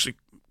Sanders is actually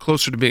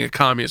closer to being a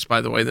communist,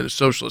 by the way, than a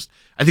socialist.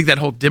 I think that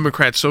whole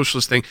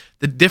Democrat-socialist thing,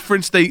 the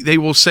difference they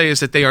will say is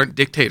that they aren't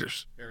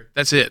dictators.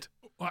 That's it.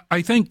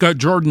 I think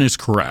Jordan is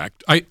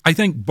correct. I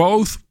think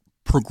both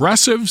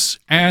progressives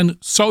and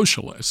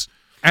socialists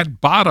at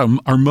bottom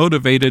are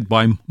motivated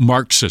by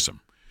Marxism.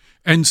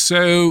 And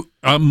so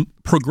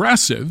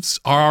progressives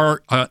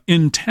are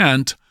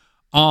intent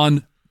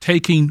on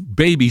taking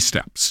baby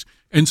steps.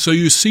 And so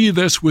you see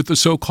this with the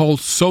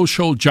so-called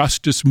social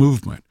justice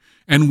movement.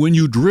 And when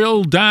you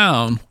drill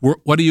down,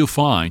 what do you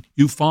find?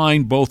 You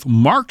find both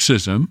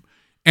Marxism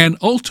and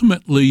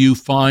ultimately you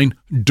find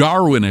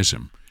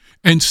Darwinism.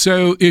 And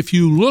so if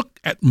you look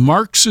at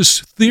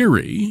Marxist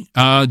theory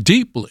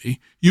deeply,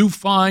 you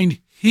find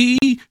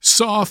he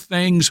saw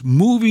things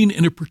moving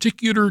in a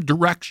particular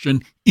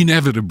direction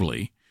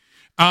inevitably.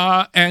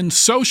 And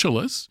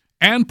socialists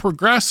and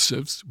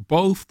progressives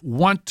both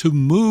want to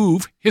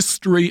move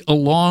history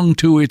along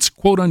to its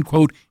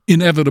quote-unquote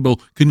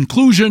inevitable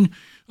conclusion.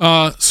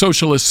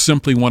 Socialists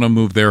simply want to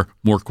move there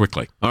more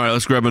quickly. All right,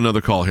 let's grab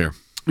another call here.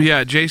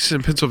 Yeah, Jason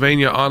in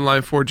Pennsylvania, on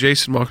line 4.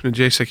 Jason, welcome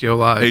to JSECO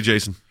Live. Hey,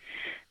 Jason.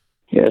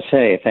 Yes,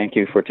 hey, thank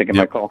you for taking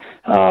my call.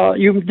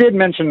 You did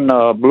mention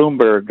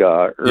Bloomberg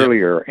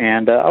earlier,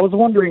 and I was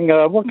wondering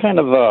what kind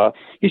of,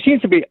 he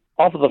seems to be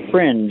off of the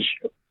fringe.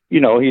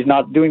 You know, he's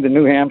not doing the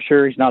New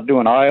Hampshire, he's not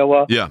doing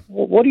Iowa. Yeah.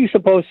 What do you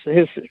suppose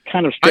his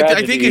kind of strategy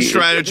is? I think his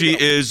strategy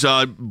is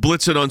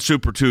blitz it on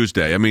Super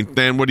Tuesday. I mean,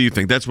 Dan, what do you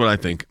think? That's what I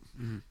think.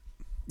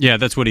 Yeah,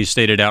 that's what he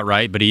stated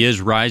outright, but he is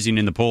rising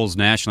in the polls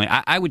nationally.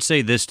 I would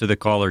say this to the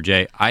caller,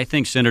 Jay. I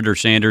think Senator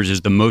Sanders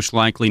is the most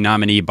likely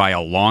nominee by a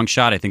long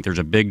shot. I think there's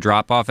a big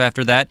drop-off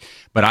after that.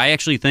 But I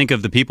actually think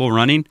of the people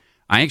running,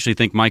 I actually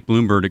think Mike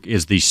Bloomberg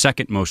is the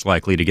second most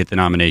likely to get the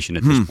nomination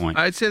at this point.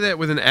 I'd say that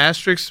with an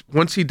asterisk.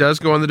 Once he does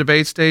go on the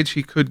debate stage,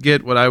 he could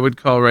get what I would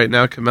call right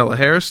now Kamala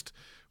Harris,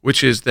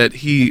 which is that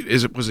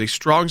was a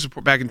strong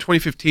support. Back in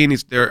 2015,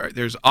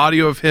 there's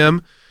audio of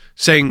him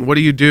saying, what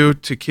do you do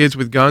to kids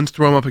with guns?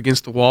 Throw them up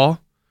against the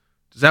wall.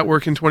 Does that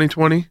work in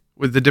 2020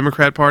 with the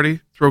Democrat Party?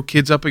 Throw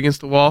kids up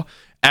against the wall?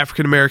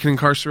 African-American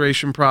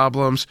incarceration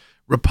problems.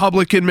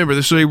 Republican member.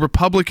 This was a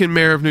Republican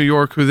mayor of New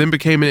York who then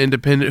became an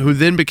independent, who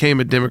then became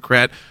a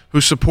Democrat,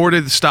 who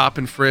supported the stop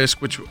and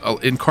frisk, which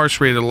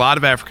incarcerated a lot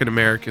of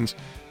African-Americans.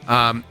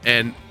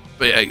 And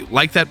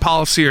like that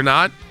policy or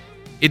not,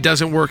 it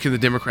doesn't work in the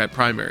Democrat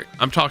primary.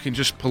 I'm talking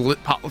just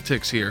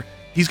politics here.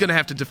 He's going to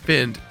have to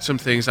defend some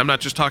things. I'm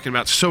not just talking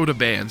about soda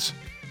bans,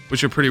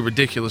 which are pretty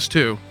ridiculous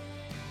too,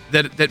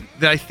 that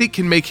I think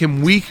can make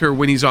him weaker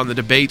when he's on the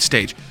debate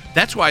stage.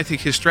 That's why I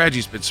think his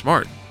strategy's been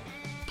smart.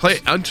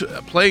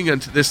 Playing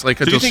into this like.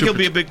 Do you think he'll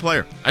be a big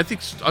player? I think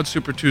on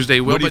Super Tuesday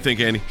he will. What do you think,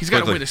 Andy? He's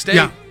got to win a state.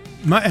 Yeah,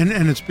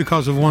 and it's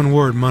because of one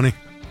word, money.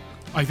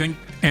 I think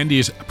Andy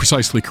is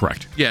precisely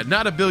correct. Yeah,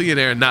 not a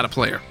billionaire, not a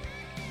player.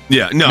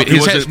 Yeah, no, I mean, he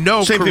has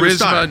no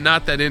charisma,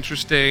 not that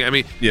interesting. I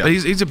mean, yeah. But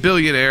he's a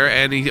billionaire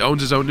and he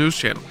owns his own news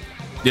channel.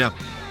 Yeah.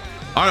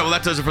 All right, well,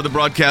 that does it for the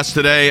broadcast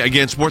today.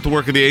 Again, support the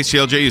work of the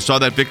ACLJ. You saw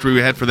that victory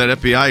we had for that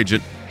FBI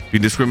agent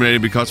being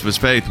discriminated because of his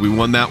faith. We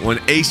won that one.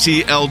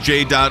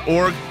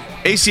 ACLJ.org.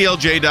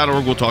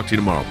 ACLJ.org. We'll talk to you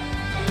tomorrow.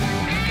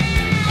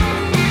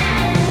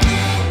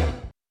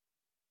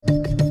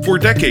 For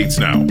decades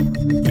now,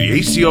 the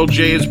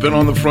ACLJ has been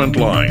on the front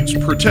lines,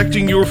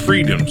 protecting your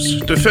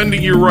freedoms,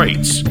 defending your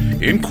rights,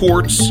 in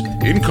courts,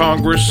 in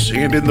Congress,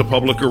 and in the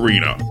public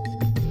arena.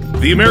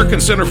 The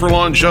American Center for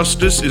Law and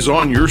Justice is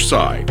on your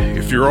side.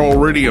 If you're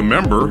already a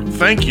member,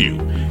 thank you.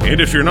 And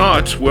if you're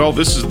not, well,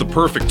 this is the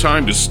perfect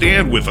time to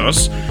stand with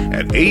us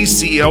at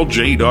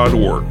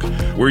aclj.org,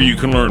 where you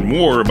can learn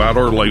more about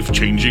our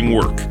life-changing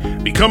work.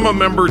 Become a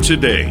member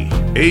today,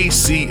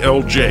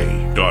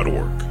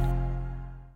 aclj.org.